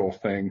spiritual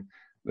thing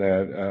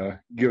that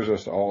gives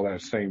us all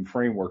that same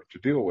framework to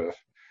deal with?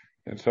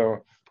 And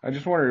so I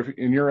just wonder if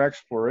in your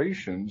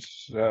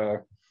explorations,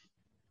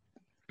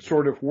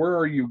 sort of where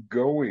are you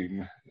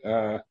going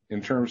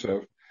in terms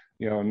of,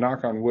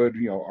 knock on wood,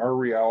 our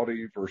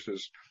reality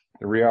versus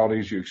the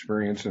realities you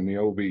experience in the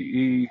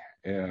OBE,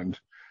 and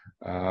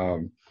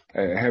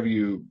have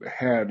you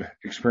had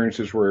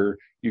experiences where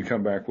you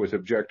come back with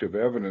objective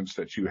evidence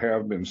that you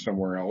have been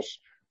somewhere else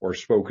or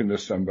spoken to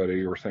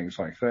somebody or things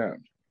like that?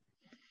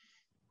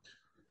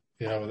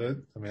 Yeah,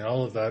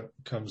 all of that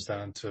comes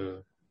down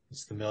to,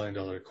 it's the $1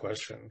 million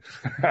question.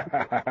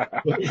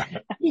 What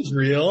is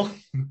real?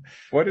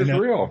 What is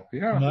real?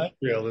 Yeah. Not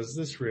real. Is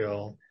this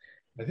real?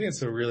 I think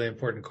it's a really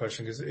important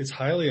question because it's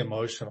highly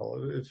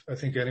emotional. I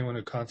think anyone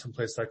who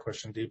contemplates that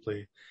question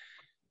deeply,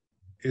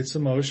 it's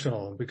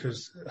emotional,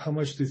 because how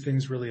much do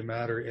things really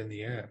matter in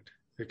the end?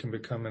 It can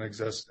become an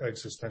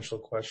existential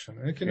question.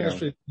 And it can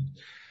actually,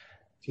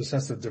 to a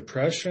sense of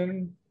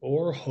depression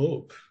or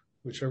hope,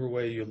 whichever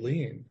way you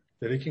lean,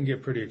 that it can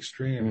get pretty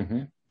extreme.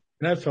 Mm-hmm.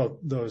 And I've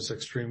felt those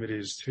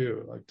extremities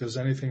too. Like, does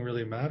anything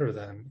really matter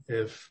then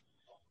if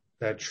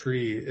that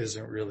tree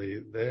isn't really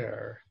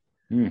there?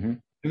 Mm-hmm.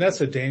 And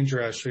that's a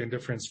danger actually in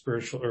different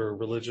spiritual or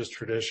religious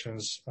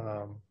traditions.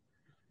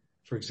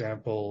 For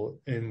example,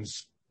 in,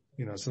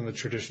 some of the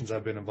traditions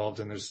I've been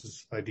involved in, there's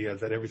this idea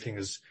that everything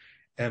is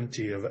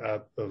empty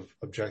of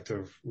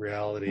objective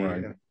reality,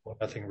 right, and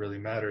nothing really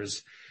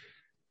matters.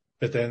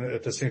 But then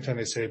at the same time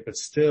they say, but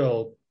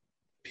still,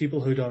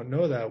 people who don't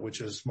know that, which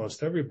is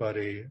most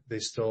everybody, they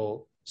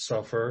still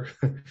suffer.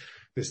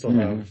 They still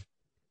have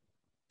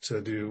to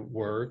do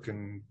work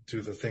and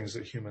do the things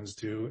that humans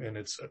do, and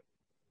it's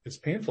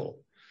painful.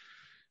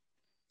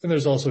 And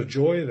there's also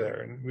joy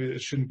there, and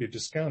it shouldn't be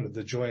discounted.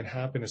 The joy and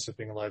happiness of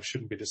being alive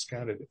shouldn't be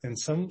discounted. And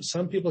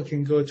some people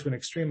can go to an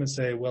extreme and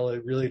say, well,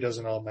 it really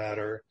doesn't all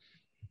matter.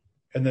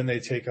 And then they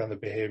take on the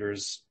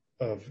behaviors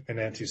of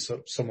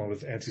someone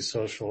with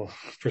antisocial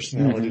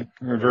personality.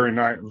 Mm-hmm.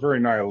 Very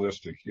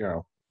nihilistic,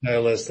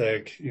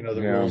 Nihilistic,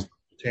 the rules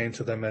don't pertain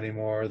to them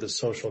anymore, the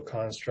social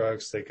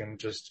constructs, they can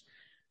just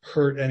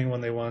hurt anyone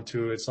they want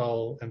to. It's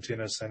all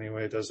emptiness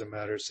anyway, it doesn't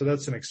matter. So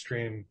that's an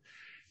extreme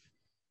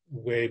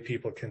way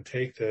people can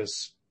take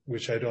this,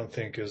 which I don't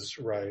think is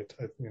right.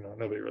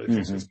 Nobody really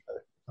thinks it's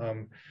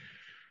right.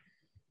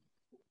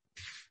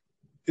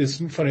 It's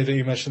funny that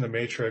you mentioned the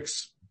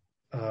Matrix,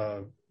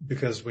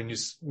 because when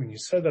you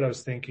said that, I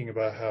was thinking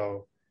about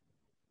how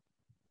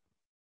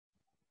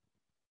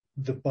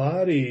the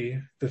body,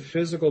 the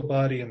physical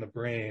body and the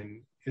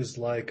brain is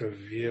like a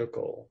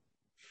vehicle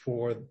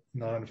for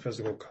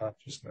non-physical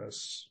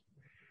consciousness.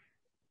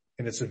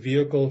 And it's a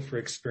vehicle for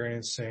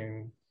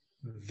experiencing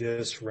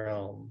this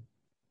realm.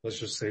 Let's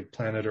just say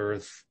planet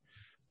Earth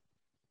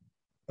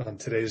on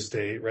today's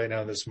date, right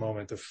now in this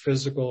moment, the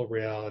physical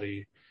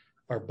reality.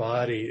 Our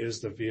body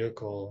is the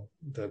vehicle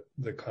that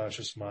the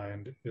conscious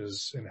mind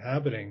is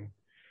inhabiting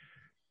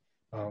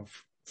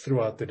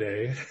throughout the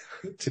day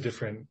to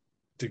different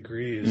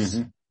degrees.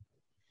 Mm-hmm.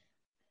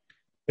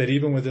 But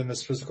even within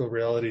this physical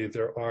reality,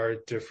 there are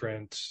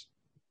different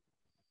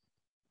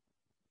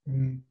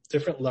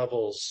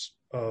levels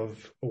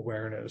of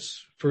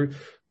awareness.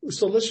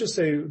 So let's just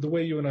say the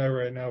way you and I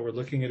right now, we're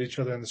looking at each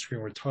other on the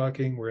screen, we're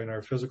talking, we're in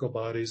our physical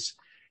bodies.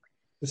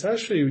 It's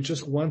actually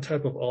just one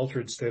type of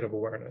altered state of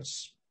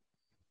awareness.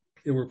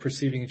 We're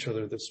perceiving each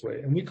other this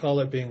way, and we call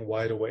it being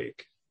wide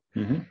awake.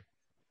 Mm-hmm.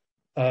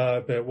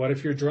 But what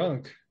if you're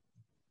drunk?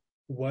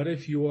 What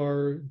if you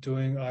are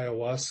doing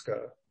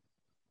ayahuasca?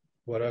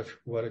 What if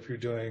you're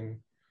doing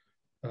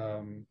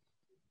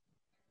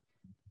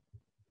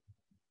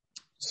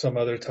some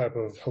other type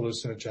of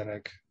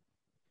hallucinogenic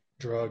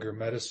drug or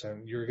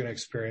medicine? You're going to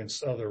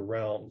experience other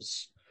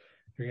realms.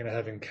 You're going to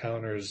have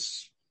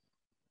encounters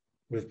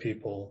with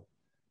people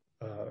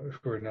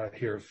who are not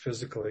here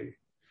physically.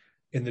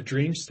 In the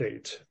dream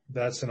state,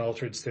 that's an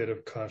altered state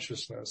of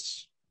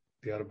consciousness.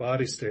 The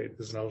out-of-body state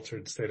is an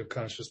altered state of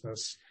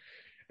consciousness.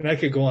 And I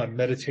could go on.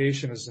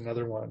 Meditation is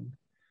another one.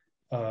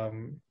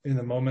 In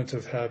the moment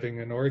of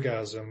having an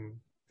orgasm,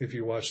 if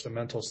you watch the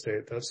mental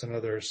state, that's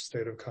another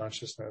state of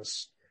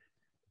consciousness.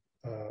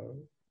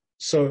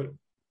 So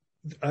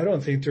I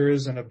don't think there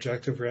is an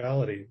objective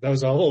reality. That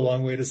was all a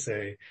long way to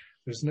say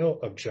there's no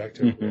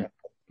objective reality.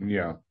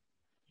 Yeah.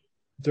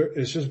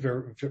 It's just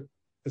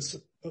it's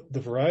the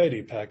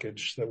variety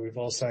package that we've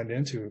all signed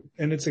into,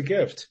 and it's a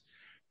gift.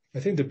 I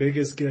think the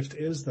biggest gift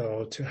is,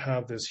 though, to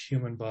have this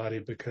human body,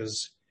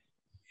 because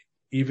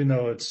even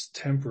though it's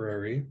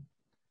temporary,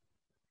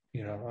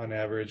 on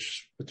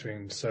average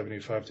between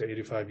 75 to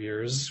 85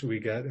 years we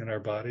get in our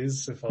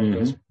bodies if all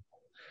goes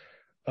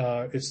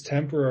It's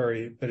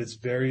temporary, but it's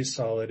very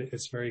solid.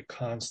 It's very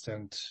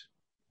constant.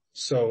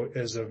 So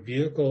as a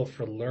vehicle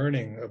for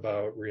learning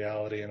about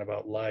reality and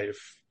about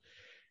life,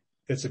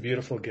 it's a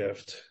beautiful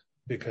gift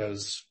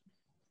because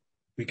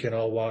we can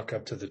all walk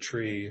up to the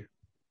tree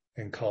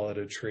and call it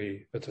a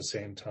tree at the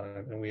same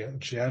time. And we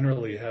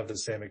generally have the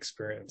same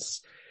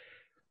experience.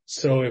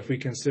 So if we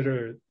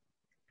consider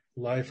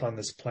life on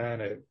this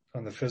planet,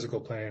 on the physical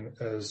plane,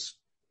 as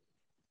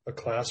a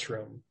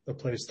classroom, a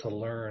place to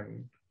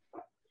learn,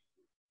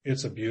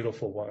 it's a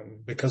beautiful one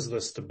because of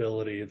the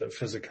stability that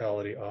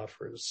physicality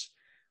offers.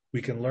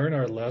 We can learn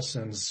our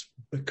lessons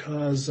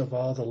because of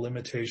all the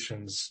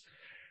limitations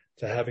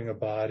to having a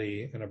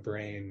body and a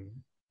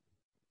brain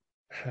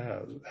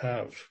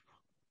have.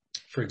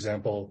 For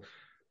example,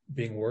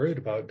 being worried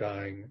about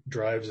dying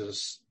drives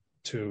us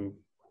to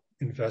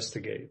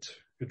investigate.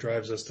 It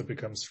drives us to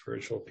become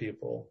spiritual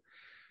people.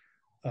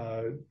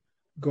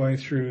 Going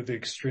through the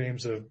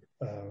extremes of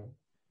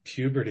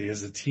puberty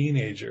as a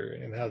teenager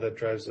and how that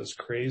drives us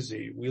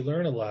crazy, we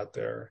learn a lot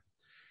there.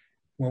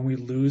 When we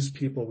lose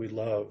people we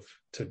love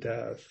to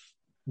death,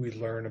 we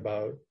learn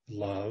about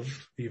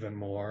love even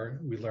more.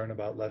 We learn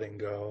about letting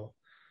go.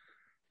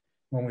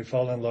 When we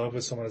fall in love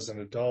with someone as an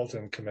adult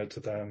and commit to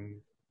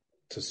them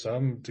to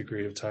some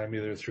degree of time,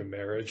 either through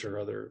marriage or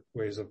other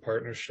ways of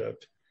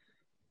partnership,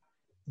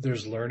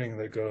 there's learning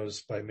that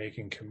goes by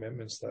making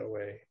commitments that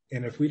way.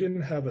 And if we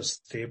didn't have a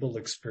stable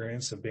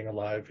experience of being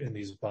alive in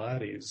these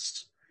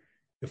bodies,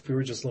 if we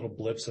were just little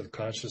blips of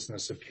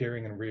consciousness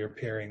appearing and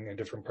reappearing in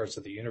different parts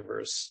of the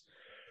universe,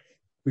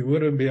 we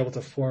wouldn't be able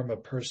to form a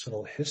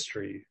personal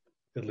history,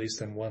 at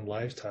least in one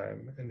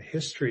lifetime. And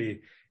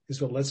history is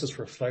what lets us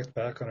reflect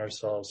back on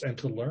ourselves and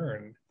to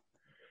learn.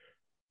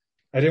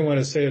 I didn't want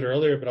to say it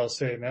earlier, but I'll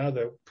say it now,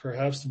 that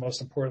perhaps the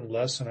most important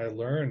lesson I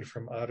learned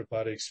from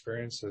out-of-body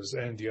experiences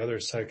and the other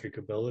psychic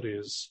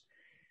abilities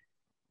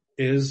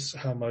is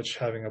how much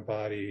having a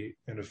body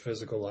and a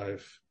physical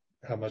life,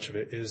 how much of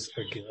it is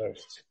a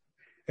gift.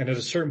 And at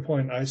a certain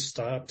point, I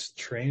stopped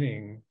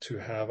training to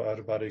have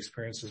out-of-body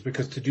experiences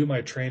because to do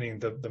my training,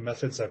 the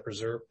methods I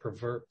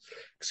preferred,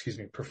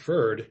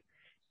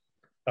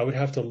 I would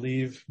have to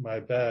leave my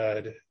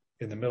bed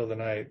in the middle of the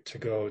night to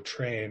go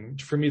train.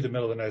 For me, the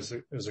middle of the night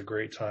is a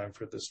great time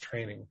for this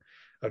training.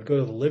 I'd go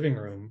to the living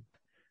room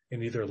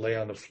and either lay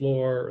on the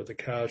floor or the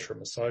couch or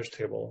massage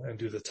table and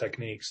do the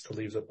techniques to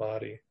leave the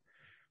body.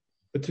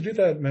 But to do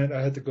that meant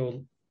I had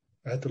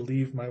to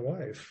leave my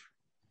wife,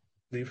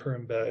 leave her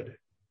in bed.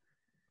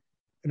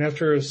 And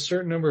after a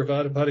certain number of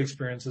out-of-body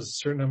experiences, a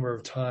certain number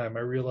of time, I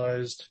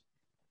realized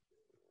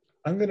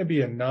I'm going to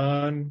be a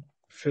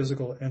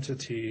non-physical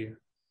entity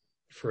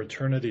for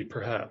eternity,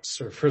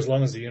 perhaps, or for as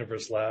long as the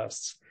universe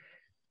lasts.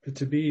 But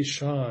to be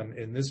Sean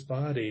in this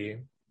body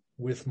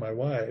with my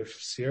wife,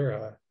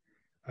 Sierra,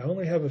 I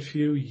only have a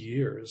few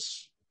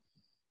years.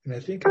 And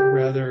I think I'd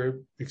rather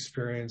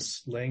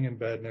experience laying in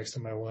bed next to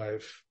my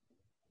wife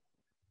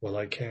while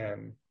I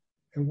can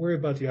and worry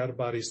about the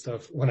out-of-body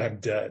stuff when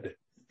I'm dead.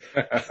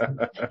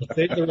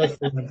 Take the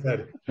rest of my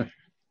head.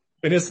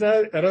 And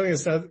I don't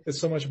think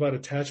it's so much about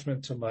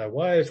attachment to my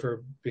wife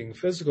or being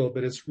physical,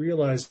 but it's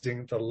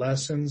realizing the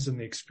lessons and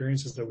the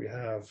experiences that we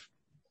have.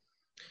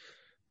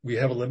 We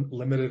have a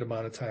limited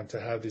amount of time to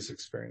have these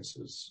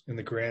experiences in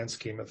the grand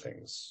scheme of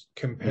things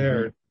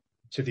compared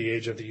to the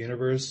age of the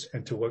universe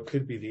and to what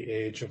could be the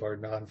age of our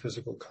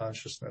non-physical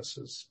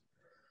consciousnesses.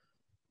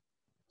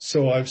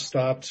 So I've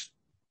stopped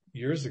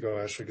years ago,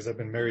 actually, because I've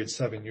been married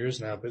 7 years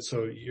now, but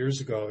so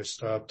years ago I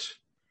stopped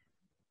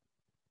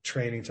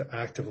training to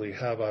actively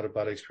have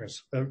out-of-body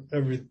experience.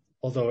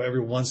 Although every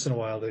once in a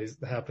while they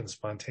happen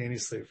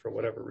spontaneously for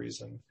whatever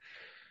reason.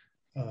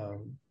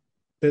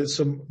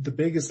 So the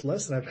biggest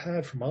lesson I've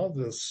had from all of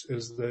this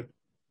is that,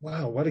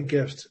 wow, what a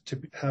gift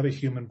to have a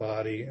human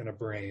body and a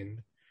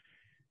brain,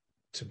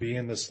 to be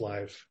in this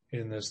life,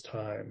 in this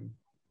time.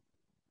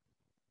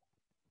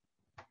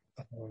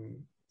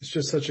 It's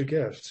just such a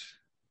gift.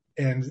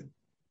 And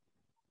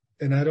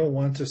I don't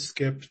want to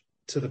skip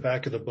to the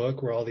back of the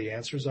book where all the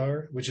answers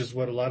are, which is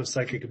what a lot of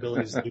psychic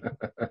abilities do.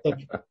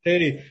 Like,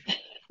 hey,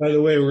 by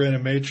the way, we're in a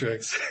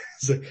matrix.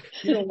 So,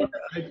 you know what?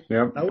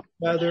 I would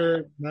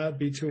rather not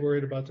be too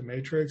worried about the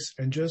matrix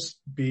and just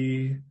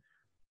be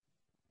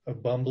a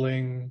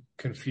bumbling,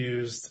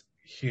 confused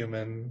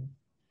human,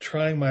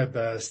 trying my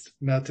best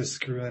not to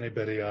screw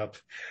anybody up,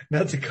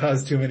 not to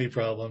cause too many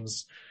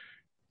problems.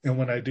 And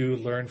when I do,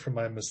 learn from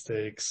my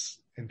mistakes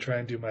and try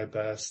and do my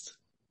best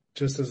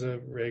just as a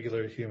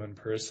regular human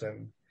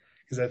person.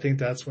 Because I think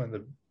that's when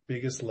the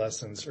biggest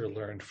lessons are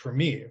learned for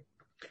me.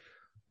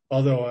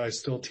 Although I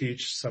still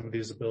teach some of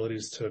these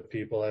abilities to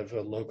people. I have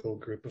a local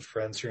group of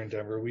friends here in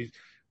Denver. We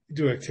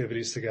do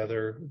activities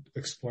together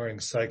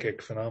exploring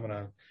psychic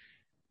phenomena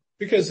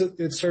because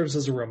it serves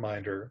as a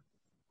reminder,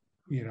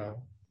 you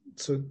know,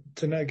 so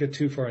to not get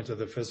too far into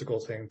the physical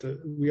thing.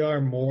 We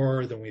are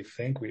more than we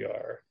think we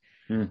are.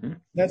 Mm-hmm.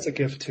 That's a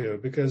gift too,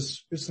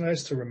 because it's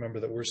nice to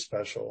remember that we're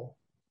special.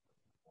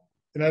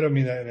 And I don't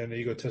mean that in an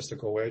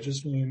egotistical way. I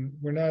just mean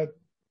we're not,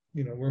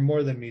 you know, we're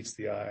more than meets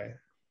the eye.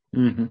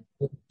 Mm-hmm.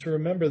 To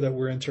remember that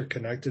we're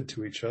interconnected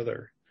to each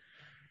other.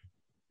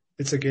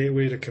 It's a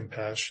gateway to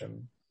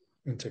compassion,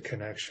 and to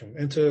connection,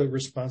 and to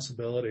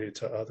responsibility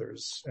to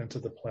others, and to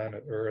the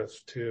planet Earth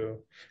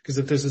too. Because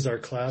if this is our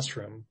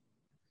classroom,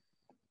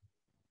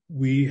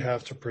 we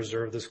have to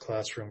preserve this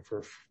classroom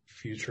for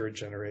future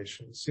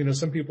generations. You know,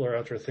 some people are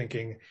out there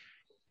thinking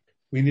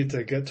we need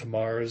to get to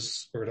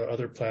Mars or to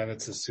other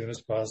planets as soon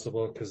as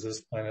possible because this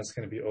planet's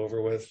going to be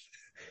over with.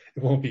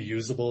 It won't be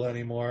usable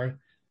anymore.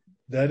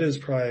 That is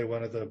probably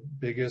one of the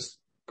biggest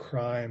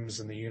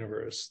crimes in the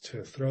universe,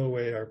 to throw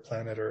away our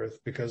planet Earth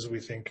because we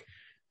think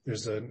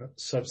there's a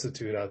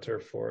substitute out there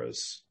for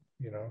us.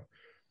 You know,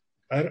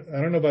 I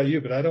don't know about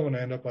you, but I don't want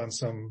to end up on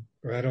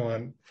I don't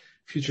want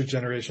future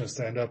generations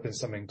to end up in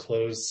some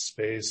enclosed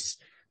space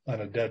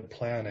on a dead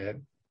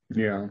planet.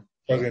 Yeah.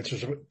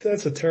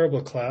 That's a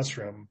terrible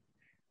classroom.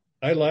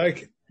 I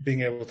like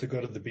being able to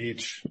go to the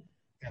beach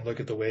and look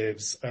at the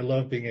waves. I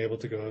love being able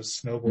to go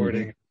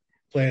snowboarding,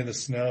 play in the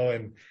snow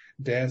and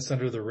dance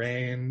under the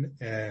rain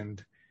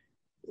and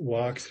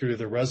walk through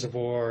the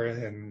reservoir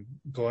and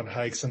go on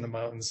hikes in the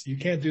mountains. You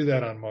can't do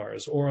that on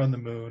Mars or on the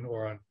moon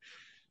or on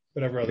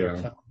whatever other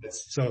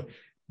planets. So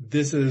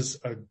this is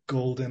a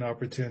golden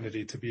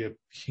opportunity to be a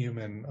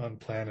human on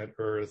planet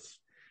Earth.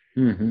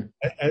 Mm-hmm.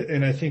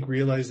 And I think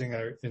realizing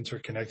our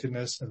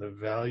interconnectedness and the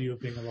value of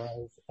being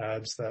alive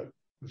adds that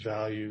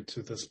value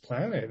to this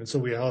planet. And so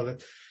we all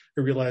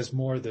realize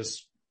more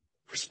this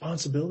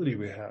responsibility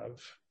we have,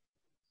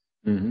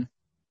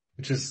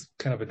 which is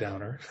kind of a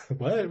downer.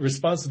 What?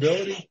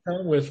 Responsibility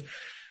come with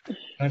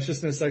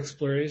consciousness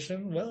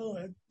exploration? Well,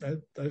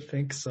 I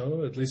think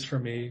so, at least for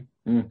me.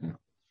 Mm-hmm.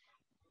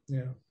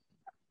 Yeah.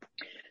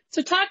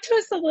 So talk to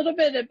us a little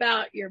bit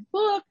about your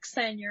books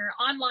and your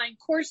online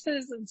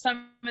courses and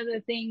some of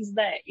the things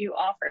that you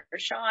offer,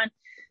 Sean,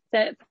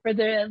 that for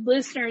the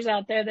listeners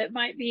out there that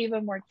might be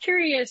even more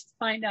curious to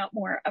find out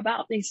more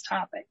about these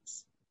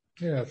topics.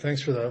 Yeah,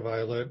 thanks for that,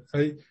 Violet.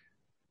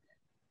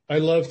 I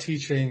love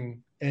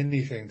teaching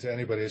anything to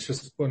anybody. It's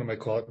just one of my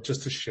qualities,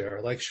 just to share.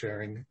 I like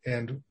sharing.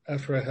 And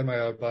after I had my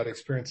out-of-body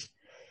experience,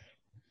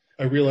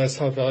 I realized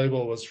how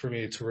valuable it was for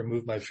me to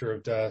remove my fear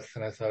of death.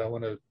 And I thought, I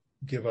want to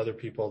give other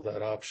people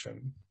that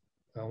option.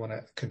 I want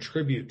to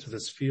contribute to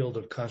this field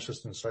of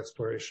consciousness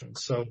exploration.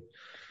 So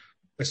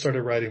I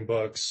started writing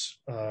books.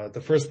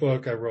 The first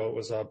book I wrote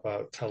was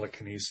about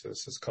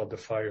telekinesis. It's called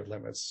Defy Your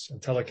Limits.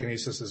 And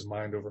telekinesis is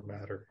mind over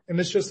matter. And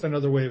it's just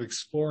another way of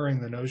exploring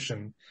the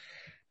notion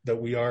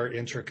that we are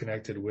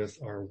interconnected with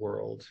our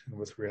world and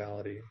with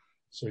reality.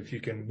 So if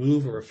you can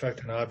move or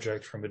affect an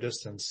object from a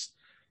distance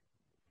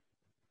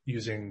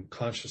using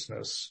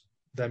consciousness,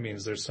 that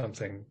means there's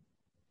something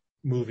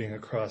moving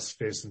across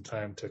space and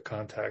time to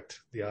contact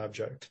the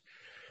object.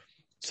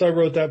 So I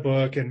wrote that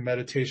book, and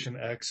Meditation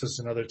X is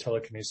another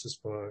telekinesis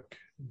book.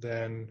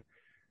 Then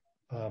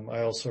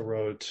I also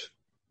wrote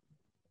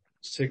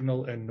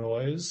Signal and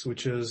Noise,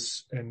 which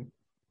is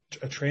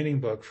a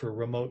training book for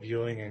remote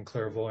viewing and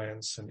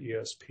clairvoyance and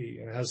ESP.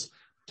 And it has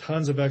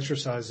tons of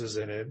exercises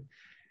in it,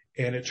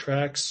 and it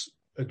tracks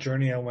a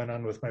journey I went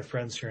on with my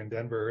friends here in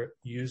Denver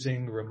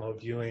using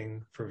remote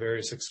viewing for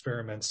various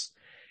experiments,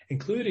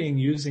 including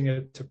using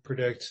it to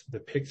predict the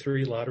Pick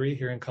 3 lottery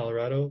here in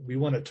Colorado. We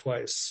won it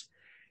twice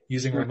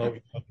using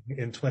remote viewing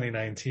in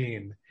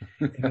 2019.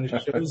 And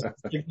it shows,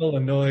 Signal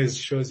and Noise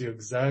shows you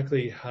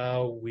exactly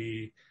how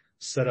we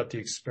set up the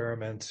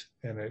experiment,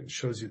 and it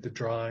shows you the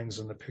drawings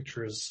and the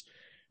pictures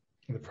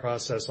and the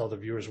process all the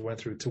viewers went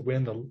through to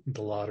win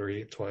the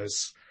lottery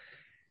twice.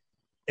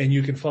 And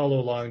you can follow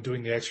along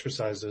doing the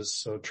exercises,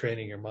 so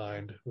training your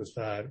mind with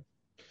that.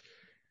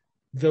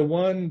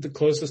 The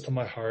closest to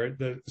my heart,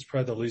 that is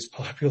probably the least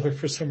popular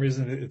for some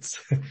reason, it's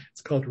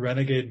called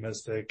Renegade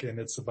Mystic, and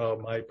it's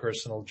about my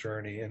personal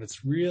journey. And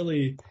it's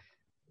really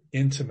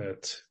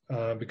intimate,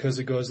 because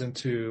it goes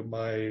into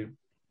my,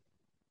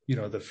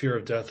 the fear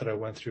of death that I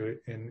went through,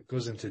 and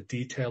goes into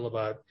detail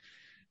about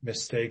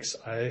mistakes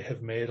I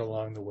have made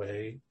along the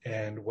way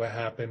and what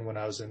happened when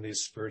I was in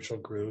these spiritual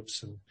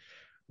groups and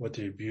what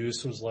the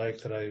abuse was like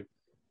that I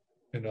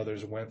and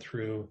others went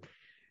through,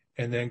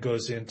 and then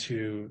goes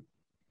into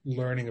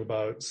learning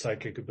about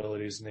psychic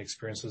abilities and the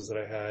experiences that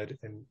I had,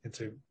 and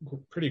into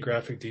pretty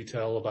graphic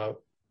detail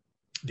about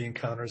the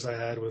encounters I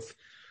had with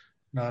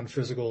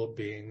non-physical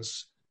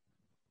beings.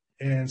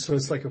 And so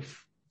it's like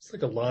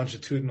a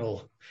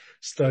longitudinal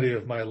study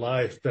of my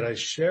life, but I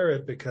share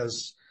it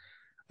because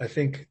I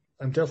think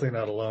I'm definitely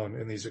not alone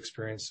in these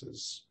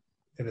experiences.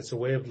 And it's a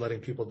way of letting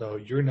people know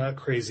you're not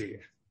crazy.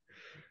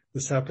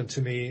 This happened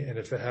to me, and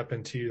if it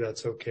happened to you,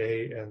 that's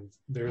okay. And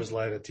there is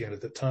light at the end of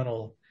the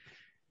tunnel.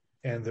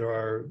 And there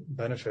are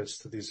benefits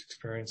to these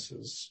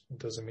experiences. It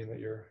doesn't mean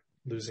that you're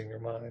losing your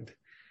mind.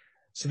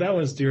 So that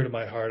one's dear to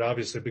my heart,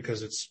 obviously,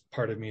 because it's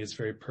part of me. It's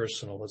very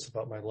personal. It's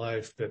about my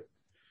life. But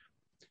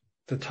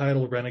the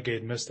title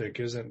Renegade Mystic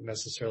isn't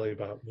necessarily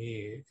about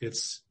me.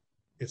 It's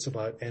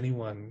about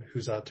anyone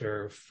who's out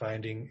there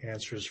finding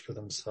answers for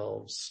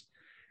themselves.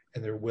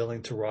 And they're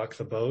willing to rock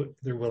the boat.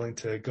 They're willing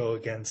to go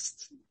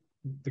against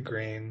the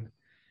grain.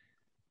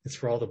 It's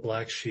for all the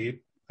black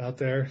sheep out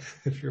there.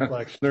 If you're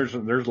black, there's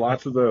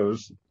lots of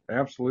those.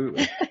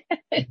 Absolutely.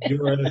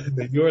 You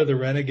are the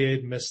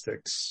renegade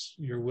mystics.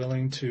 You're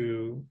willing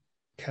to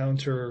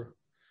counter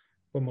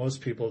what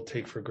most people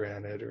take for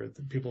granted, or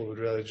the people would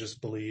rather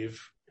just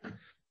believe.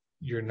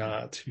 You're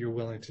not. You're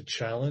willing to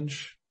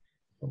challenge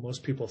what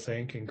most people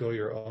think and go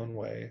your own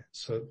way.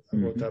 So I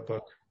wrote that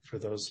book for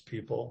those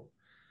people.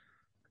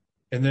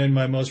 And then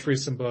my most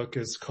recent book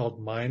is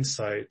called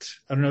Mindsight.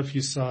 I don't know if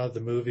you saw the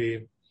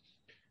movie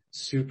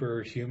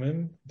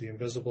Superhuman, The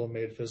Invisible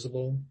Made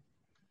Visible,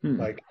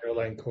 by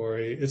Caroline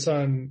Corey. It's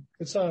on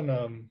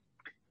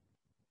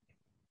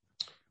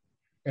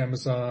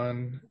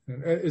Amazon.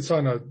 It's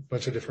on a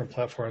bunch of different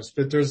platforms,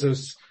 but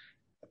there's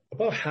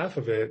about half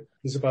of it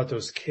is about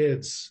those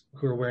kids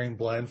who are wearing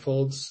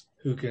blindfolds,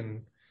 who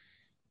can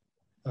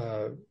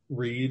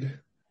read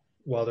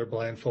while they're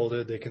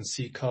blindfolded. They can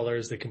see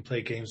colors. They can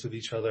play games with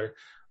each other.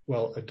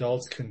 Well,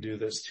 adults can do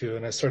this too.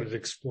 And I started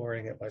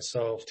exploring it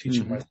myself,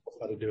 teaching myself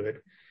how to do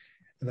it.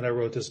 And then I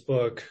wrote this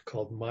book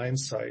called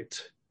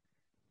Mindsight.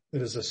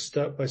 It is a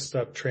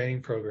step-by-step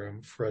training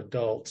program for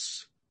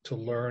adults to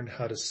learn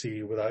how to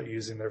see without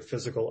using their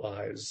physical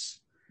eyes.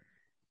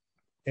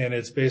 And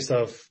it's based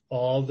off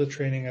all the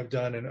training I've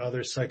done and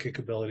other psychic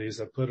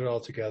abilities. I put it all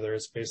together.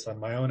 It's based on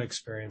my own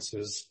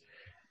experiences.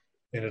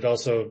 And it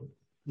also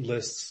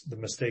lists the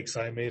mistakes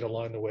I made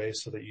along the way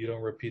so that you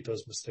don't repeat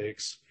those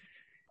mistakes.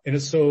 And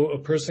it's so a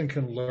person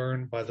can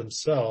learn by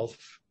themselves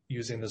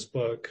using this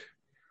book,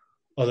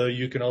 although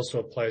you can also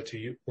apply it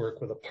to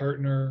work with a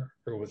partner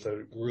or with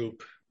a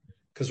group,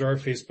 because there are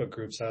Facebook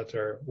groups out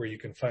there where you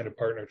can find a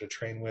partner to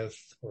train with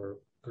or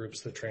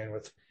groups to train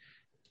with.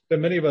 But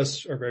many of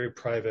us are very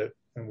private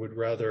and would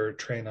rather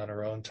train on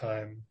our own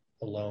time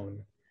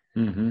alone.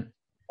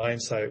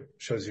 Mindsight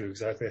shows you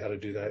exactly how to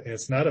do that. And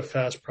it's not a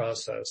fast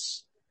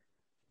process.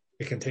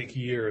 It can take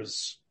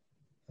years,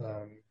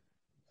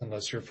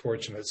 unless you're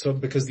fortunate. So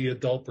because the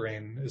adult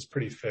brain is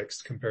pretty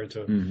fixed compared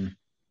to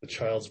the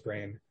child's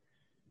brain.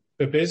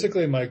 But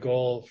basically my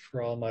goal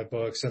for all my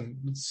books,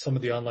 and some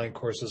of the online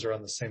courses are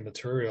on the same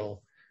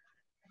material,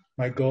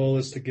 my goal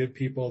is to give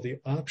people the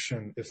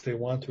option, if they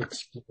want to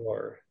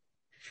explore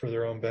for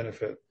their own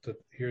benefit, that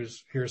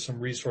here's some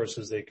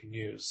resources they can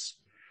use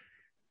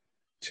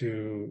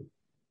to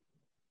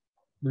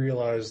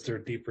realize their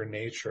deeper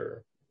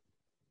nature.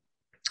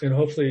 And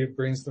hopefully it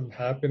brings them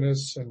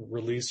happiness and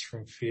release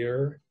from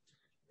fear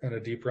and a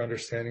deeper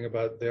understanding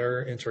about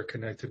their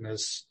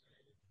interconnectedness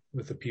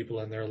with the people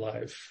in their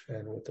life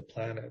and with the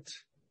planet.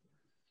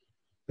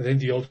 I think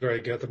the older I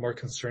get, the more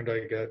concerned I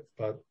get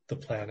about the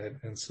planet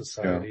and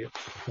society.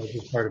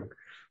 It's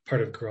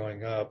part of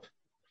growing up.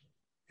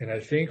 And I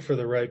think for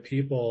the right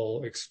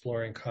people,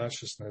 exploring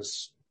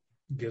consciousness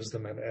gives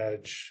them an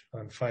edge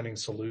on finding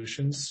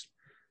solutions,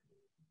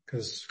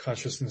 because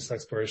consciousness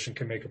exploration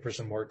can make a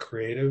person more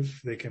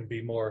creative. They can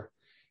be more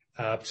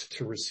apt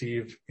to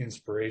receive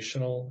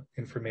inspirational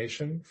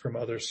information from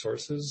other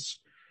sources.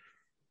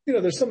 You know,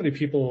 there's so many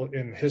people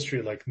in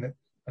history like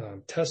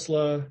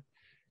Tesla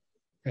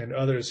and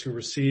others who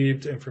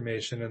received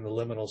information in the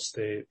liminal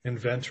state.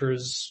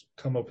 Inventors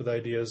come up with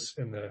ideas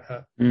in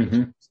the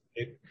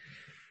state.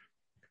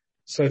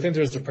 So I think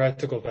there's a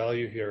practical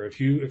value here.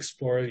 If you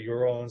explore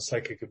your own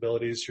psychic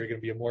abilities, you're going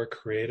to be a more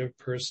creative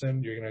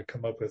person. You're going to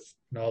come up with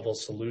novel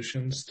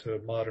solutions to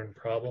modern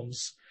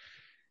problems.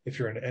 If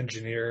you're an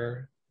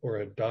engineer or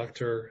a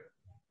doctor,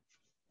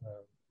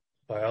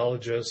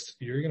 biologist,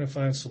 you're going to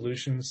find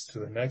solutions to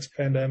the next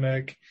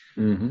pandemic,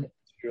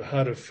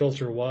 how to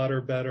filter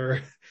water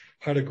better,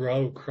 how to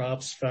grow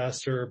crops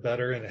faster,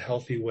 better, in a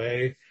healthy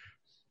way.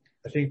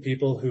 I think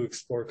people who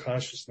explore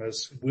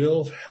consciousness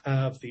will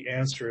have the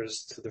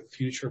answers to the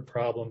future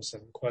problems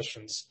and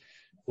questions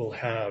we'll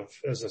have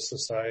as a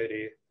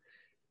society.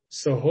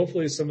 So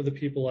hopefully some of the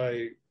people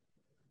I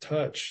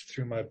touch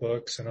through my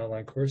books and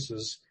online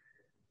courses,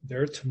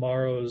 they're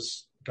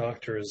tomorrow's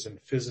doctors and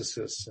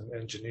physicists and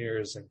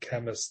engineers and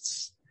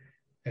chemists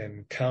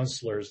and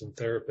counselors and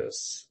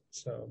therapists.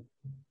 So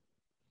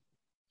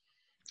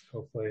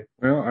hopefully.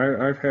 Well,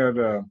 I've had,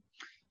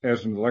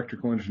 as an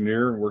electrical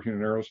engineer working in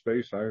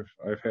aerospace,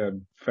 I've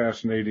had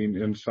fascinating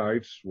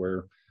insights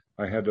where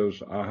I had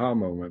those aha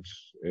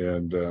moments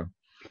and,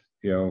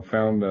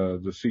 found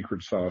the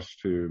secret sauce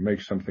to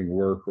make something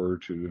work or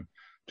to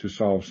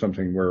solve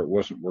something where it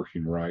wasn't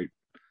working right.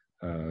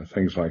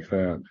 Things like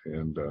that.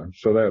 And,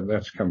 so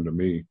that's come to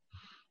me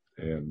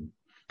and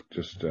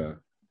just,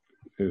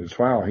 it's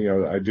wow.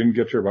 I didn't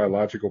get there by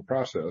logical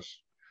process.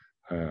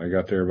 I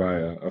got there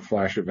by a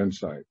flash of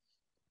insight.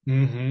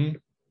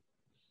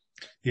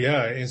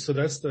 Yeah. And so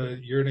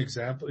you're an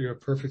example, you're a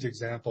perfect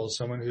example of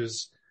someone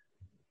who's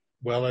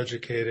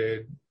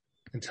well-educated,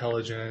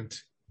 intelligent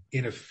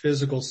in a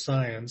physical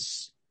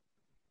science,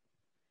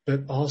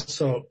 but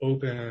also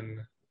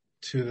open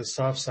to the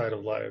soft side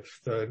of life,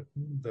 the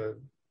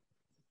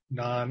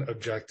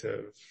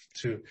non-objective,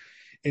 to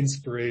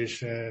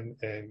inspiration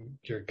and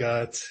your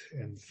gut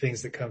and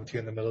things that come to you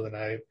in the middle of the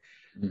night.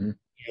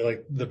 You're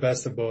like the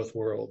best of both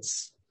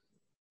worlds.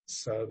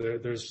 So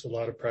there's a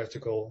lot of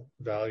practical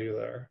value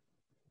there.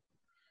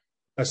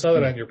 I saw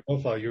that on your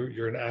profile.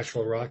 You're an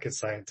actual rocket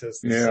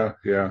scientist. Yeah.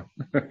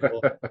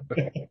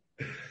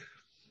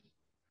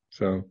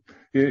 So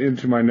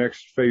into my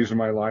next phase of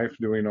my life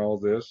doing all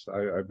this,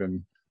 I've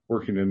been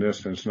working in this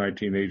since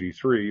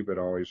 1983, but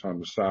always on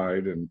the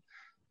side. And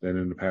then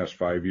in the past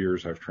 5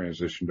 years, I've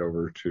transitioned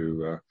over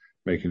to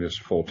making this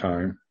full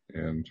time.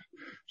 And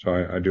so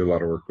I do a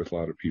lot of work with a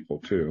lot of people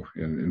too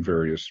in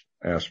various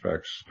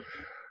aspects.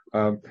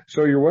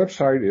 So your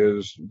website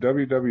is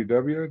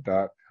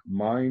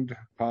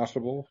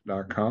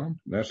www.mindpossible.com.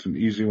 That's an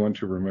easy one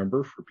to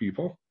remember for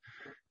people.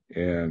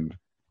 And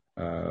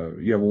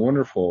you have a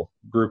wonderful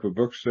group of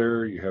books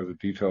there. You have the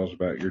details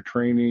about your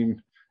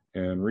training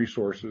and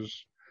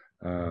resources.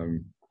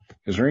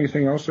 Is there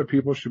anything else that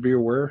people should be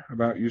aware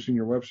about using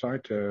your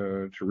website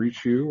to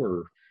reach you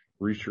or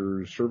reach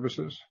your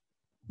services?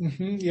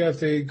 Mm-hmm. Yeah, if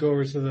they go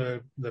over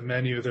to the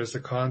menu, there's a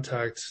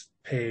contact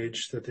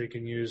page that they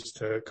can use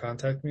to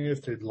contact me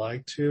if they'd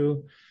like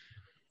to.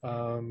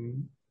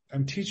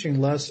 I'm teaching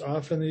less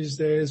often these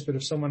days, but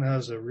if someone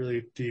has a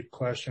really deep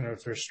question or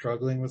if they're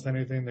struggling with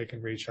anything, they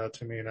can reach out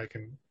to me and I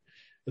can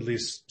at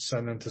least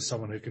send them to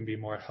someone who can be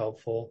more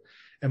helpful.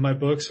 And my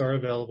books are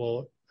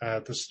available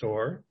at the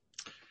store.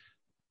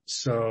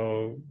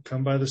 So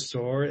come by the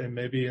store, and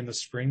maybe in the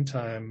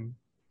springtime,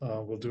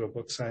 we'll do a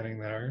book signing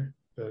there.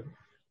 But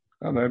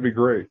that'd be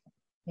great.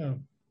 Yeah.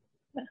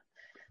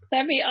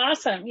 That'd be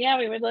awesome. Yeah,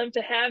 we would love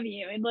to have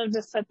you. We'd love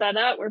to set that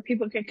up where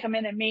people could come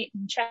in and meet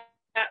and chat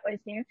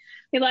with you.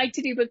 We like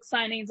to do book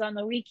signings on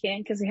the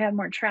weekend because we have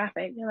more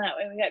traffic, and that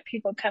way we got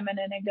people coming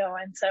in and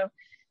going. So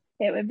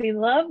it would be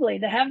lovely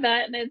to have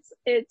that, and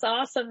it's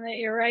awesome that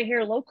you're right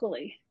here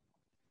locally.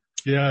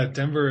 Yeah,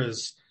 Denver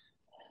is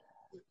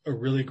a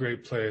really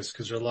great place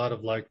because there are a lot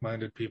of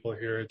like-minded people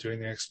here doing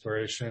the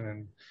exploration.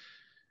 And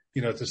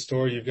at the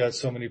store, you've got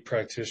so many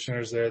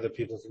practitioners there that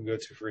people can go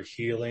to for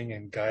healing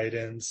and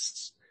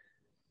guidance.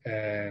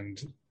 And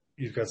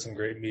you've got some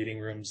great meeting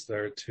rooms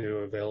there too,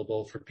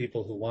 available for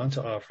people who want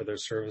to offer their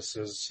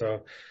services.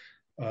 So,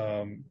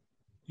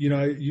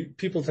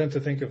 people tend to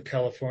think of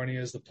California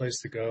as the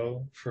place to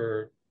go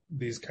for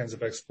these kinds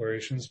of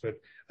explorations, but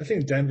I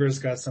think Denver's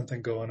got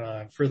something going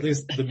on. For at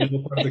least the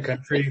middle part of the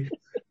country,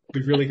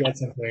 we've really got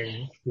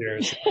something here.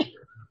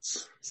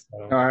 So.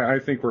 I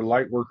think we're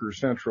light worker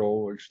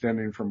central,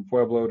 extending from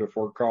Pueblo to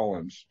Fort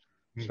Collins.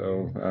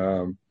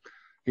 Mm-hmm.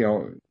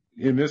 So,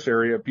 in this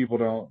area, people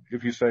don't,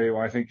 if you say,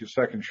 well, I think your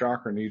second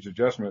chakra needs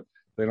adjustment,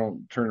 they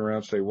don't turn around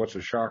and say, what's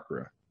a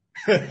chakra?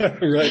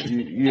 Right.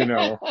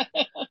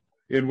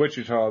 In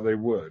Wichita, they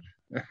would.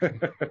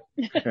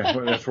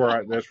 That's where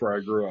I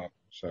grew up.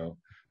 So,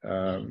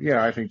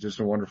 I think this is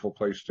a wonderful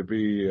place to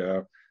be,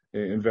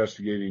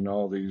 investigating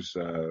all these,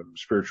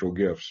 spiritual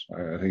gifts.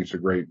 I think it's a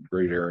great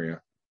area.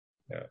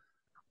 Yeah.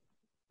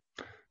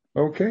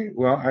 Okay.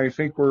 Well, I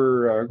think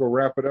we're going to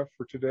wrap it up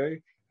for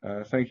today.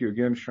 Thank you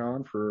again,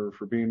 Sean, for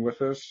being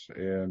with us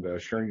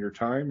and sharing your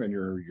time and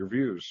your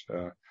views.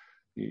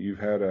 You've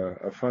had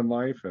a fun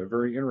life, a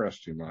very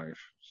interesting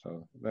life.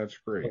 So that's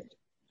great.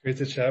 Great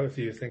to chat with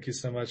you. Thank you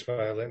so much,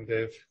 Vialet and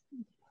Dave.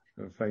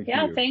 Thank you.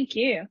 Yeah, thank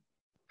you.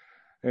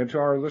 And to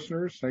our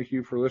listeners, thank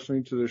you for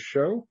listening to this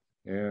show.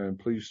 And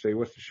please stay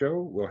with the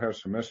show. We'll have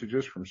some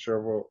messages from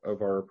several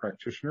of our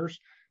practitioners,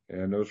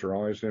 and those are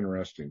always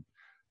interesting.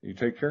 You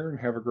take care and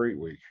have a great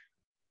week.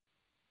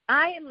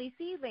 I am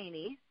Lisa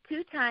Elaney,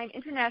 two-time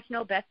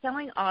international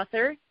best-selling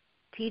author,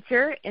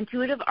 teacher,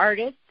 intuitive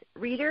artist,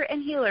 reader,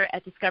 and healer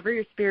at Discover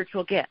Your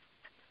Spiritual Gifts.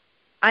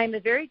 I am a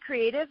very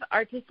creative,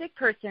 artistic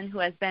person who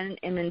has been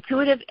an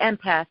intuitive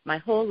empath my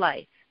whole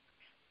life.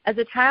 As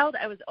a child,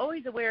 I was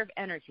always aware of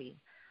energy.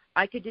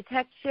 I could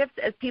detect shifts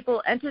as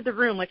people entered the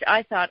room, which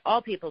I thought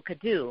all people could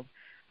do.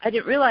 I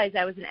didn't realize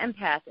I was an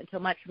empath until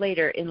much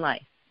later in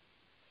life.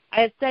 I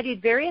have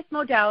studied various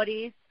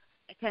modalities,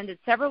 attended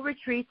several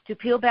retreats to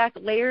peel back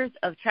layers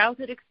of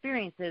childhood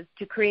experiences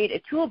to create a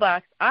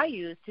toolbox I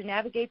use to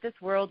navigate this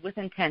world with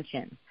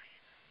intention.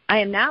 I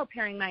am now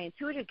pairing my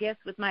intuitive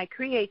gifts with my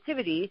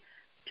creativity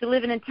to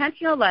live an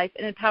intentional life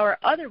and empower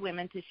other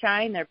women to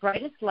shine their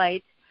brightest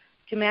light,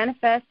 to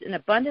manifest an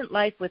abundant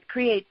life with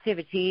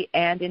creativity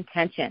and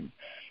intention.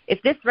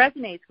 If this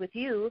resonates with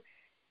you,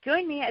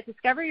 join me at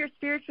Discover Your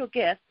Spiritual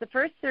Gifts the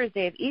first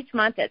Thursday of each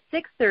month at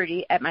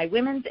 6:30 at my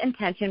Women's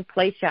Intention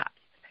Play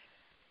Shops.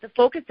 The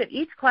focus of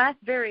each class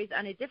varies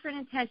on a different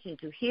intention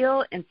to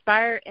heal,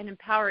 inspire, and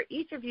empower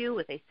each of you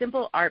with a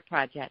simple art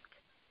project.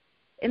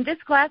 In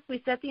this class,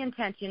 we set the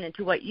intention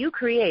into what you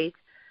create,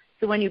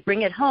 so when you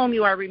bring it home,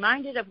 you are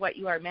reminded of what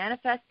you are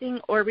manifesting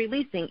or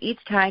releasing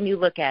each time you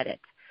look at it.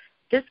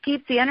 This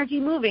keeps the energy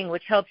moving,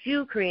 which helps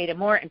you create a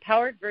more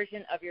empowered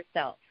version of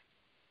yourself.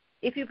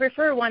 If you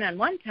prefer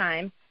one-on-one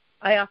time,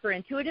 I offer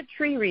intuitive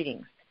tree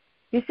readings.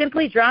 You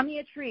simply draw me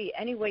a tree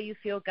any way you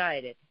feel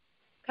guided.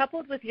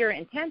 Coupled with your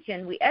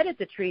intention, we edit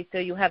the tree so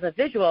you have a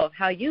visual of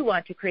how you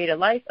want to create a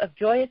life of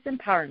joyous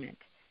empowerment.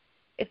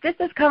 If this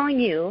is calling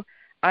you,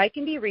 I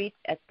can be reached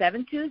at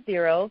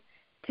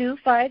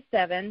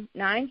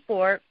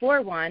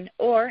 720-257-9441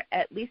 or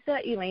at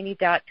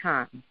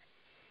lisaelaney.com.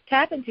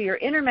 Tap into your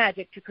inner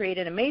magic to create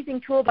an amazing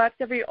toolbox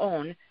of your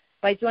own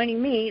by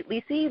joining me,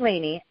 Lisa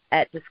Laney,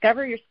 at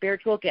Discover Your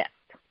Spiritual Gift.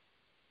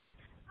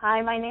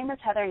 Hi, my name is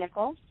Heather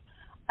Nichols.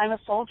 I'm a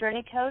soul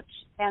journey coach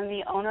and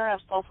the owner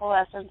of Soulful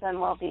Essence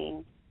and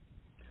Wellbeing.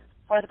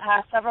 For the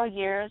past several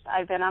years,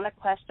 I've been on a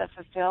quest to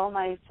fulfill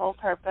my full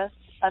purpose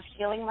of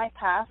healing my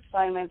past so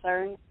I may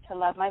learn to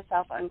love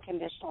myself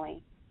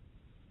unconditionally.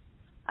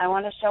 I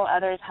want to show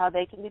others how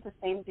they can do the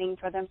same thing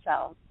for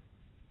themselves.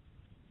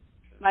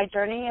 My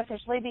journey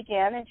officially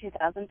began in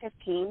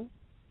 2015.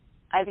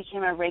 I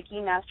became a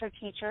Reiki master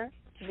teacher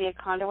to be a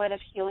conduit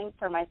of healing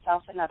for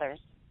myself and others.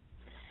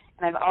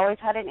 And I've always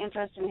had an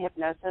interest in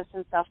hypnosis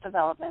and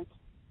self-development.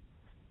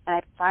 And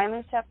I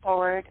finally stepped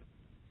forward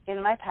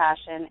in my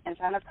passion and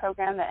found a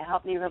program that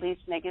helped me release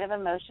negative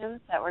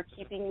emotions that were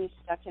keeping me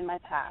stuck in my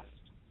past.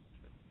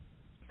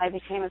 I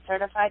became a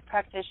certified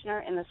practitioner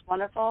in this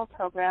wonderful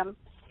program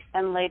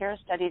and later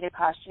studied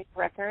Akashic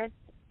Records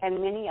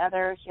and many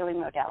other healing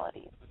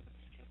modalities.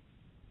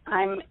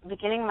 I'm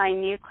beginning my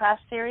new class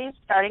series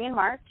starting in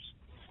March,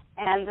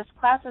 and this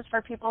class is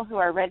for people who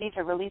are ready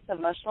to release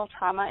emotional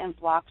trauma and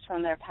blocks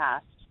from their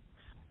past.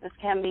 This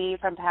can be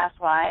from past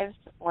lives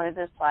or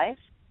this life.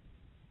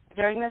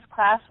 During this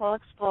class, we'll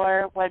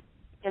explore what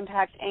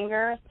impact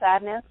anger,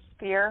 sadness,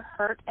 fear,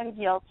 hurt, and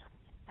guilt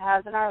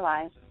has in our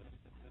lives,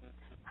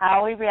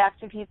 how we react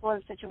to people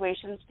and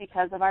situations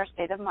because of our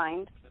state of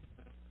mind,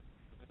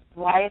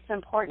 why it's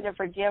important to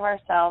forgive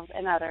ourselves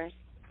and others.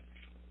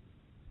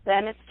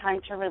 Then it's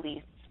time to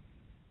release.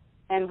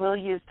 And we'll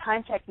use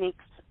time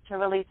techniques to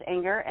release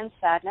anger and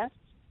sadness,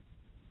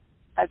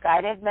 a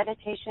guided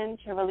meditation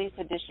to release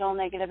additional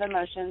negative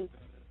emotions,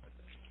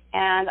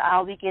 and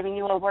I'll be giving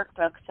you a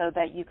workbook so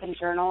that you can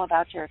journal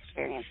about your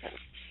experiences.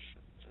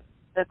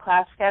 The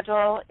class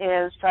schedule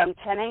is from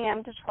 10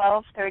 a.m. to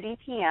 12:30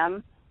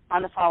 p.m.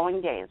 on the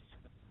following days: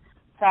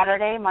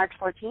 Saturday, March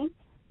 14th,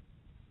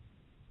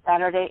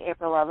 Saturday,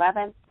 April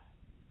 11th,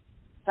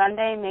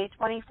 Sunday, May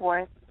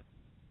 24th,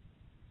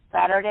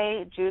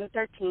 Saturday, June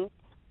 13th,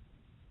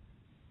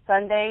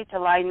 Sunday,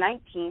 July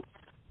 19th,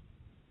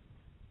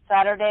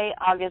 Saturday,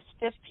 August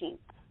 15th.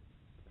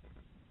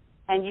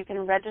 And you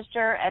can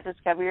register at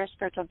Discover Your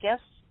Spiritual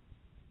Gifts,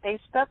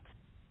 Facebook,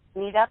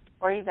 Meetup,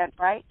 or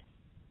Eventbrite,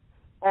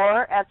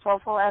 or at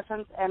Soulful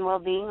Essence and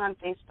Wellbeing on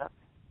Facebook.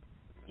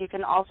 You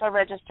can also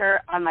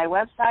register on my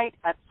website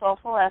at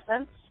Soulful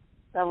Essence,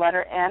 the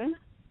letter N,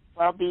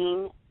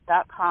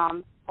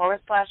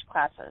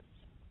 wellbeing.com/classes.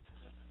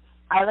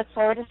 I look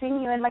forward to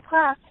seeing you in my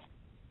class.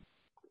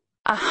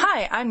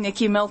 Hi, I'm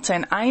Nikki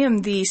Milton. I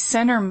am the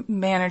Center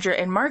Manager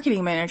and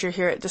Marketing Manager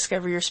here at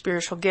Discover Your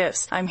Spiritual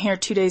Gifts. I'm here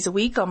 2 days a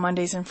week on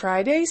Mondays and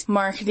Fridays,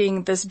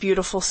 marketing this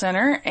beautiful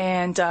center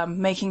and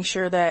making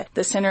sure that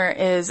the center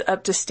is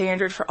up to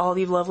standard for all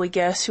you lovely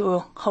guests who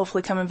will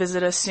hopefully come and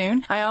visit us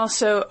soon. I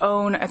also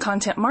own a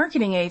content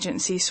marketing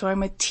agency, so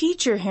I'm a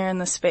teacher here in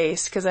the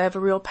space because I have a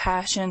real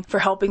passion for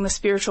helping the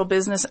spiritual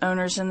business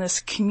owners in this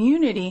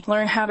community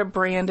learn how to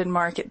brand and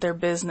market their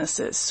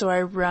businesses. So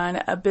I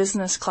run a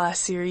business class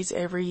series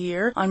every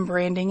year on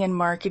branding and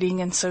marketing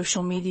and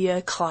social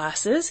media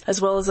classes, as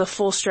well as a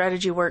full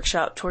strategy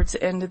workshop towards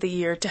the end of the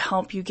year to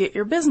help you get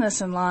your business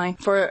in line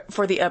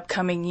for the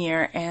upcoming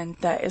year. And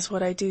that is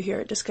what I do here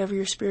at Discover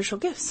Your Spiritual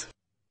Gifts.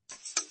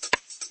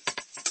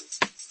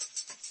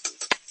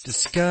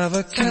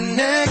 Discover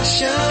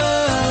connection,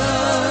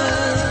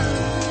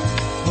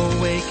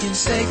 awaken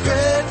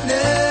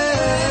sacredness.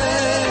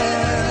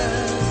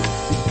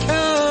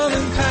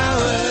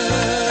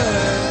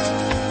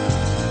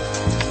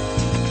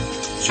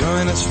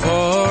 Join us for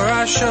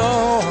our show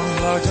on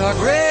Blog Talk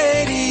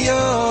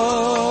Radio.